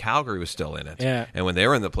Calgary when Calgary was still in it, Yeah. and when they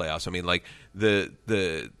were in the playoffs. I mean, like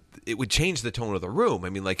it would change the tone of the room. I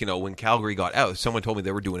mean, like, when Calgary got out, someone told me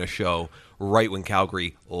they were doing a show right when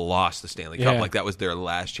Calgary lost the Stanley Cup. Yeah. Like, that was their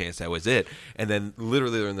last chance. That was it. And then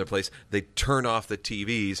literally they're in their place. They turn off the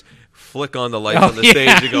TVs, flick on the lights on the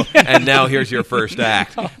stage, and go, and now here's your first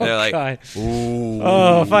act. They're like, God. ooh,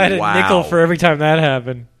 Oh, if I had a wow. nickel for every time that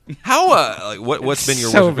happened. How, what's been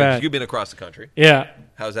your So worst? bad. You've been across the country. Yeah.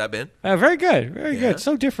 How's that been? Very good. Very Yeah. good.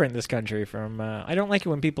 So different, this country from... I don't like it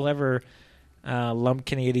when people ever lump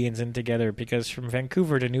Canadians in together, because from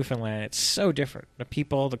Vancouver to Newfoundland, it's so different. The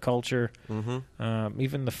people, the culture,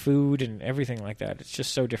 even the food and everything like that. It's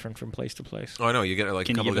just so different from place to place. Oh, I know. You get like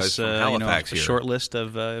Can a you couple give guys us from a Halifax a here. short list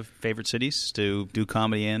of favorite cities to do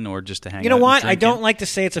comedy in, or just to hang out? You know and what? I drink don't in? like to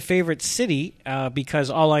say it's a favorite city because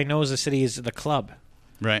all I know is the city is the club.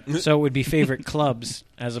 Right. So it would be favorite clubs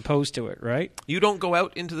as opposed to it, right? You don't go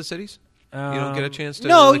out into the cities? You don't get a chance to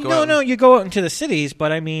No, like, go out no. and- You go out into the cities,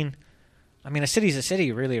 but I mean, a city's a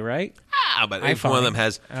city, really, right? but I if one of them find,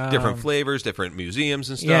 has different flavors, different museums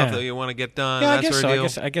and stuff yeah. that you want to get done, Yeah, I that guess sort so.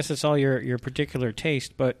 of deal. I guess it's all your particular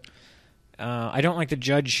taste, but I don't like to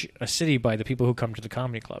judge a city by the people who come to the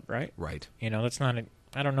comedy club, right? Right. You know, that's not.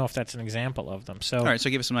 I don't know if that's an example of them. So All right.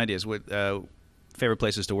 So give us some ideas. What favorite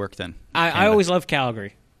places to work then? I Canada. always love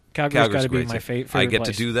Calgary. Calgary's got to be great, my too. favorite. I get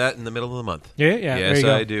place. to do that in the middle of the month. Yeah, yeah. there Yes, you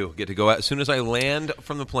go. I do. Get to go out. As soon as I land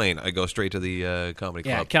from the plane, I go straight to the comedy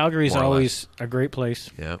Yeah, club. Calgary's more or less. always a great place.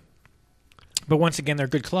 Yeah. But once again, they're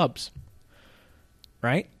good clubs,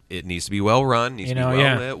 right? It needs to be well run, needs You to be know, well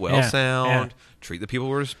yeah, lit, well yeah, sound. yeah. Treat the people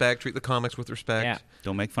with respect, treat the comics with respect. Yeah.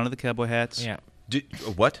 Don't make fun of the cowboy hats. Yeah.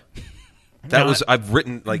 What? That No, was I've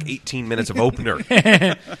written like 18 minutes of opener with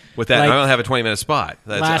that. Like, I don't have a 20-minute spot.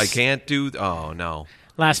 I last- can't do. Oh no.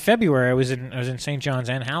 Last February, I was in St. John's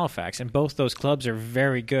and Halifax, and both those clubs are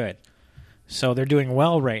very good. So they're doing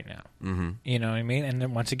well right now. Mm-hmm. You know what I mean? And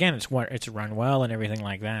then once again, it's run well and everything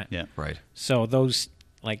like that. Yeah. Right. So those,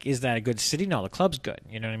 like, is that a good city? No, the club's good.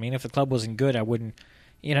 You know what I mean? If the club wasn't good, I wouldn't.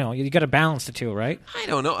 You know, you got to balance the two, right? I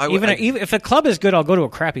don't know. Even if the club is good, I'll go to a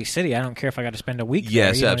crappy city. I don't care if I got to spend a week there.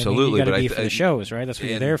 Yes, You know what I mean? absolutely, You got but to be I- for the shows, right? That's what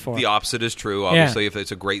you're And there for. The opposite is true. Obviously, if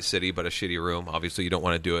it's a great city but a shitty room, obviously you don't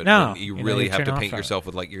want to do it. No. And you You know, really you have turn to off paint from it. yourself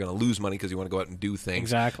with like you're going to lose money because you want to go out and do things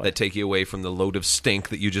Exactly. that take you away from the load of stink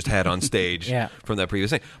that you just had on stage Yeah. from that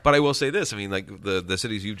previous thing. But I will say this: I mean, like the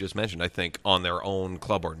cities you just mentioned, I think on their own,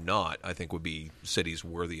 club or not, I think would be cities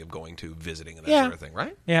worthy of going to, visiting, and that Yeah. sort of thing,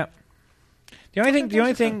 right? Yeah. The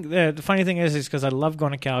only thing, the funny thing is because I love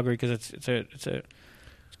going to Calgary because it's a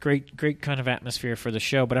great kind of atmosphere for the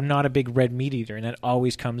show. But I'm not a big red meat eater, and that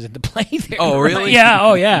always comes into play there. Oh, really? Yeah.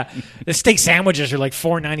 Oh, yeah. The steak sandwiches are like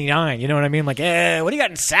 $4.99. You know what I mean? Like, what do you got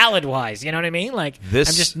in salad wise? You know what I mean? Like, This-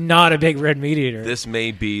 I'm just not a big red meat eater. This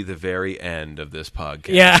may be the very end of this podcast.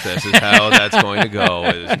 Yeah. This is how that's going to go.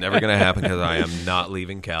 It's never going to happen because I am not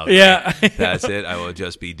leaving Calgary. Yeah. That's it. I will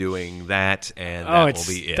just be doing that, and oh, that will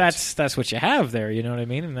be it. that's what you have there. You know what I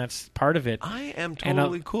mean? And that's part of it. I am And,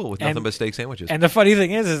 totally cool with nothing but steak sandwiches. And the funny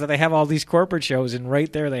thing is that they have all these corporate shows, and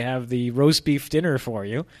right there they have the roast beef dinner for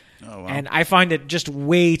you. Oh, wow. And I find it just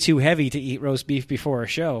way too heavy to eat roast beef before a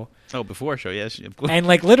show. Oh, before a show, yes. Of course. And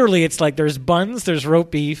like literally, it's like there's buns, there's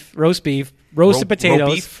roast beef, roasted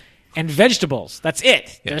potatoes, beef? and vegetables. That's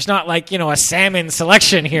it. Yeah. There's not like a salmon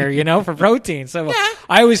selection here, for protein. So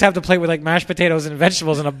I always have to plate with like mashed potatoes and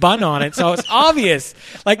vegetables and a bun on it. So it's obvious.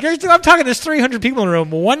 Like I'm talking, there's 300 people in the room.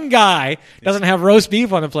 One guy doesn't have roast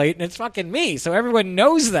beef on the plate, and it's fucking me. So everyone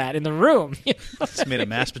knows that in the room. He's made a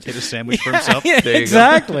mashed potato sandwich for himself. Yeah, There you go.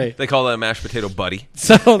 exactly. They call that a mashed potato buddy.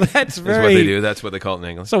 So that's That's very. what they do. That's what they call it in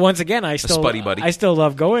England. So once again, I still spuddy buddy. I still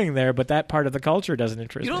love going there, but that part of the culture doesn't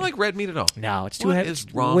interest You me. don't like red meat at all? No, it's too What heavy. is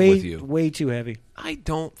It's wrong way, with you? Way too heavy. I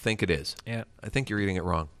don't think it is. Yeah. I think you're eating it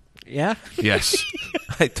wrong. Yeah. Yes.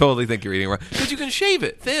 I totally think you're eating it wrong. Because you can shave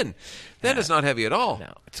it thin. Then it's not heavy at all.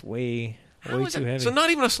 No, it's way How is too it? heavy. So not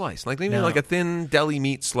even a slice. Like maybe No. like a thin deli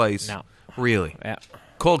meat slice. No. Really? Yeah.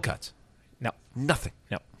 Cold cuts. No. Nothing.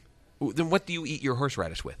 No. Then what do you eat your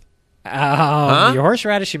horseradish with? Your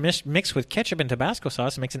horseradish you mix with ketchup and Tabasco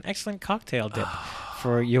sauce makes an excellent cocktail dip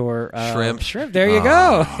for your Shrimp. Shrimp. There you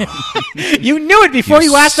go. You knew it before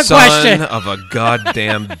you asked the son question. of a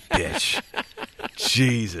goddamn bitch.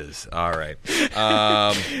 Jesus. All right.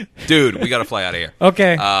 Dude, we got to fly out of here.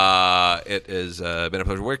 Okay. It has been a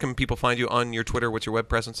pleasure. Where can people find you on your Twitter? What's your web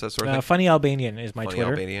presence, that sort of thing? Funny Albanian is my Funny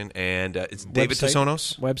Twitter. Albanian. And it's David Website-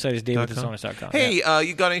 Tisonos. Website is davidtisonos.com. Hey,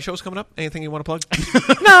 you got any shows coming up? Anything you want to plug?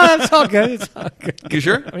 No, it's all good. It's all good. You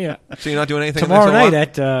sure? Yeah. So you're not doing anything Tomorrow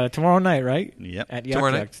next night little while? tomorrow night, right? Yep. At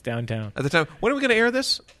Tomorrow Yuck night? Yucks downtown. At the time. When are we going to air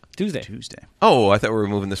this? Tuesday. Oh, I thought we were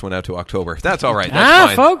moving this one out to October. That's all right.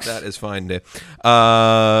 That's fine. Folks. That is fine, Dave.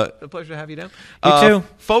 A pleasure to have you down. You too.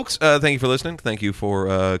 Folks, thank you for listening. Thank you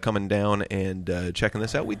for coming down and checking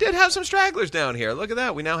this out. We did have some stragglers down here. Look at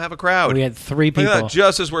that. We now have a crowd. We had 3 Look at people. that.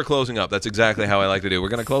 Just as we're closing up. That's exactly how I like to do. We're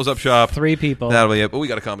going to close up shop. 3 people. That'll be it. But we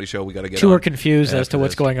got a comedy show we got to get 2 on are confused as after to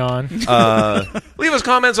what's this. going on. Leave us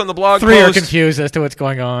comments on the blog 3 are post. confused as to what's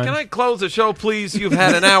going on. Can I close the show, please? You've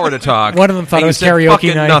had an hour to talk. One of them thought and it you was said karaoke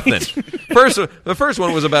fucking night. Nothing. The first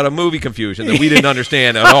one was about a movie confusion that we didn't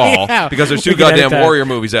understand at all Yeah. because there's 2 We can edit goddamn that. warrior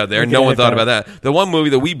movies out there. We and can no one edit thought that. about that. The one movie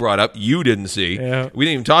that we brought up, you didn't see. Yeah. We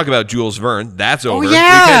didn't even talk about Jules Verne. That's over. Oh,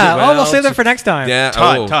 yeah. Because- We'll save that for next time. Yeah.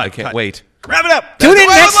 Todd, I can't wait. Wrap it up. Tune in I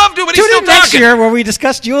next, would love to, but he's tune still in next talking. year where we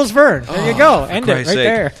discuss Jules Verne. There you go. End it right Christ's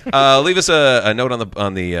there. sake. Leave us a note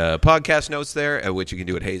on the podcast notes there, which you can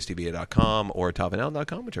do at HaysTV.com or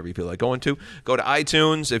TopNL.com, whichever you feel like going to. Go to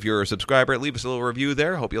iTunes if you're a subscriber. Leave us a little review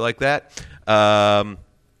there. Hope you like that.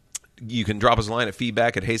 You can drop us a line at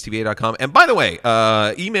feedback@HaysTV.com. And by the way,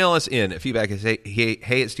 email us in at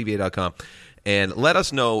feedback@HaysTV.com and let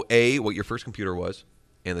us know, A, what your first computer was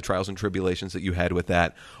and the trials and tribulations that you had with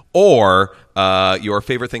that, or your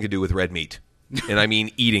favorite thing to do with red meat. And I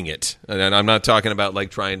mean eating it. And I'm not talking about like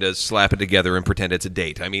trying to slap it together and pretend it's a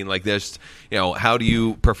date. I mean like this, how do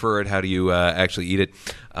you prefer it? How do you actually eat it?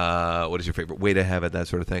 What is your favorite way to have it? That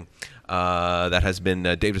sort of thing. That has been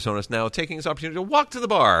Dave DeSonis now taking his opportunity to walk to the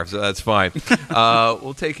bar. So that's fine.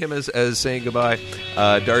 We'll take him as saying goodbye.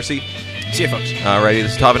 Darcy. See you, folks. Alrighty,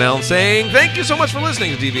 this is Top and Allen saying thank you so much for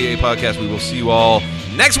listening to DVA Podcast. We will see you all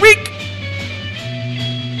next week.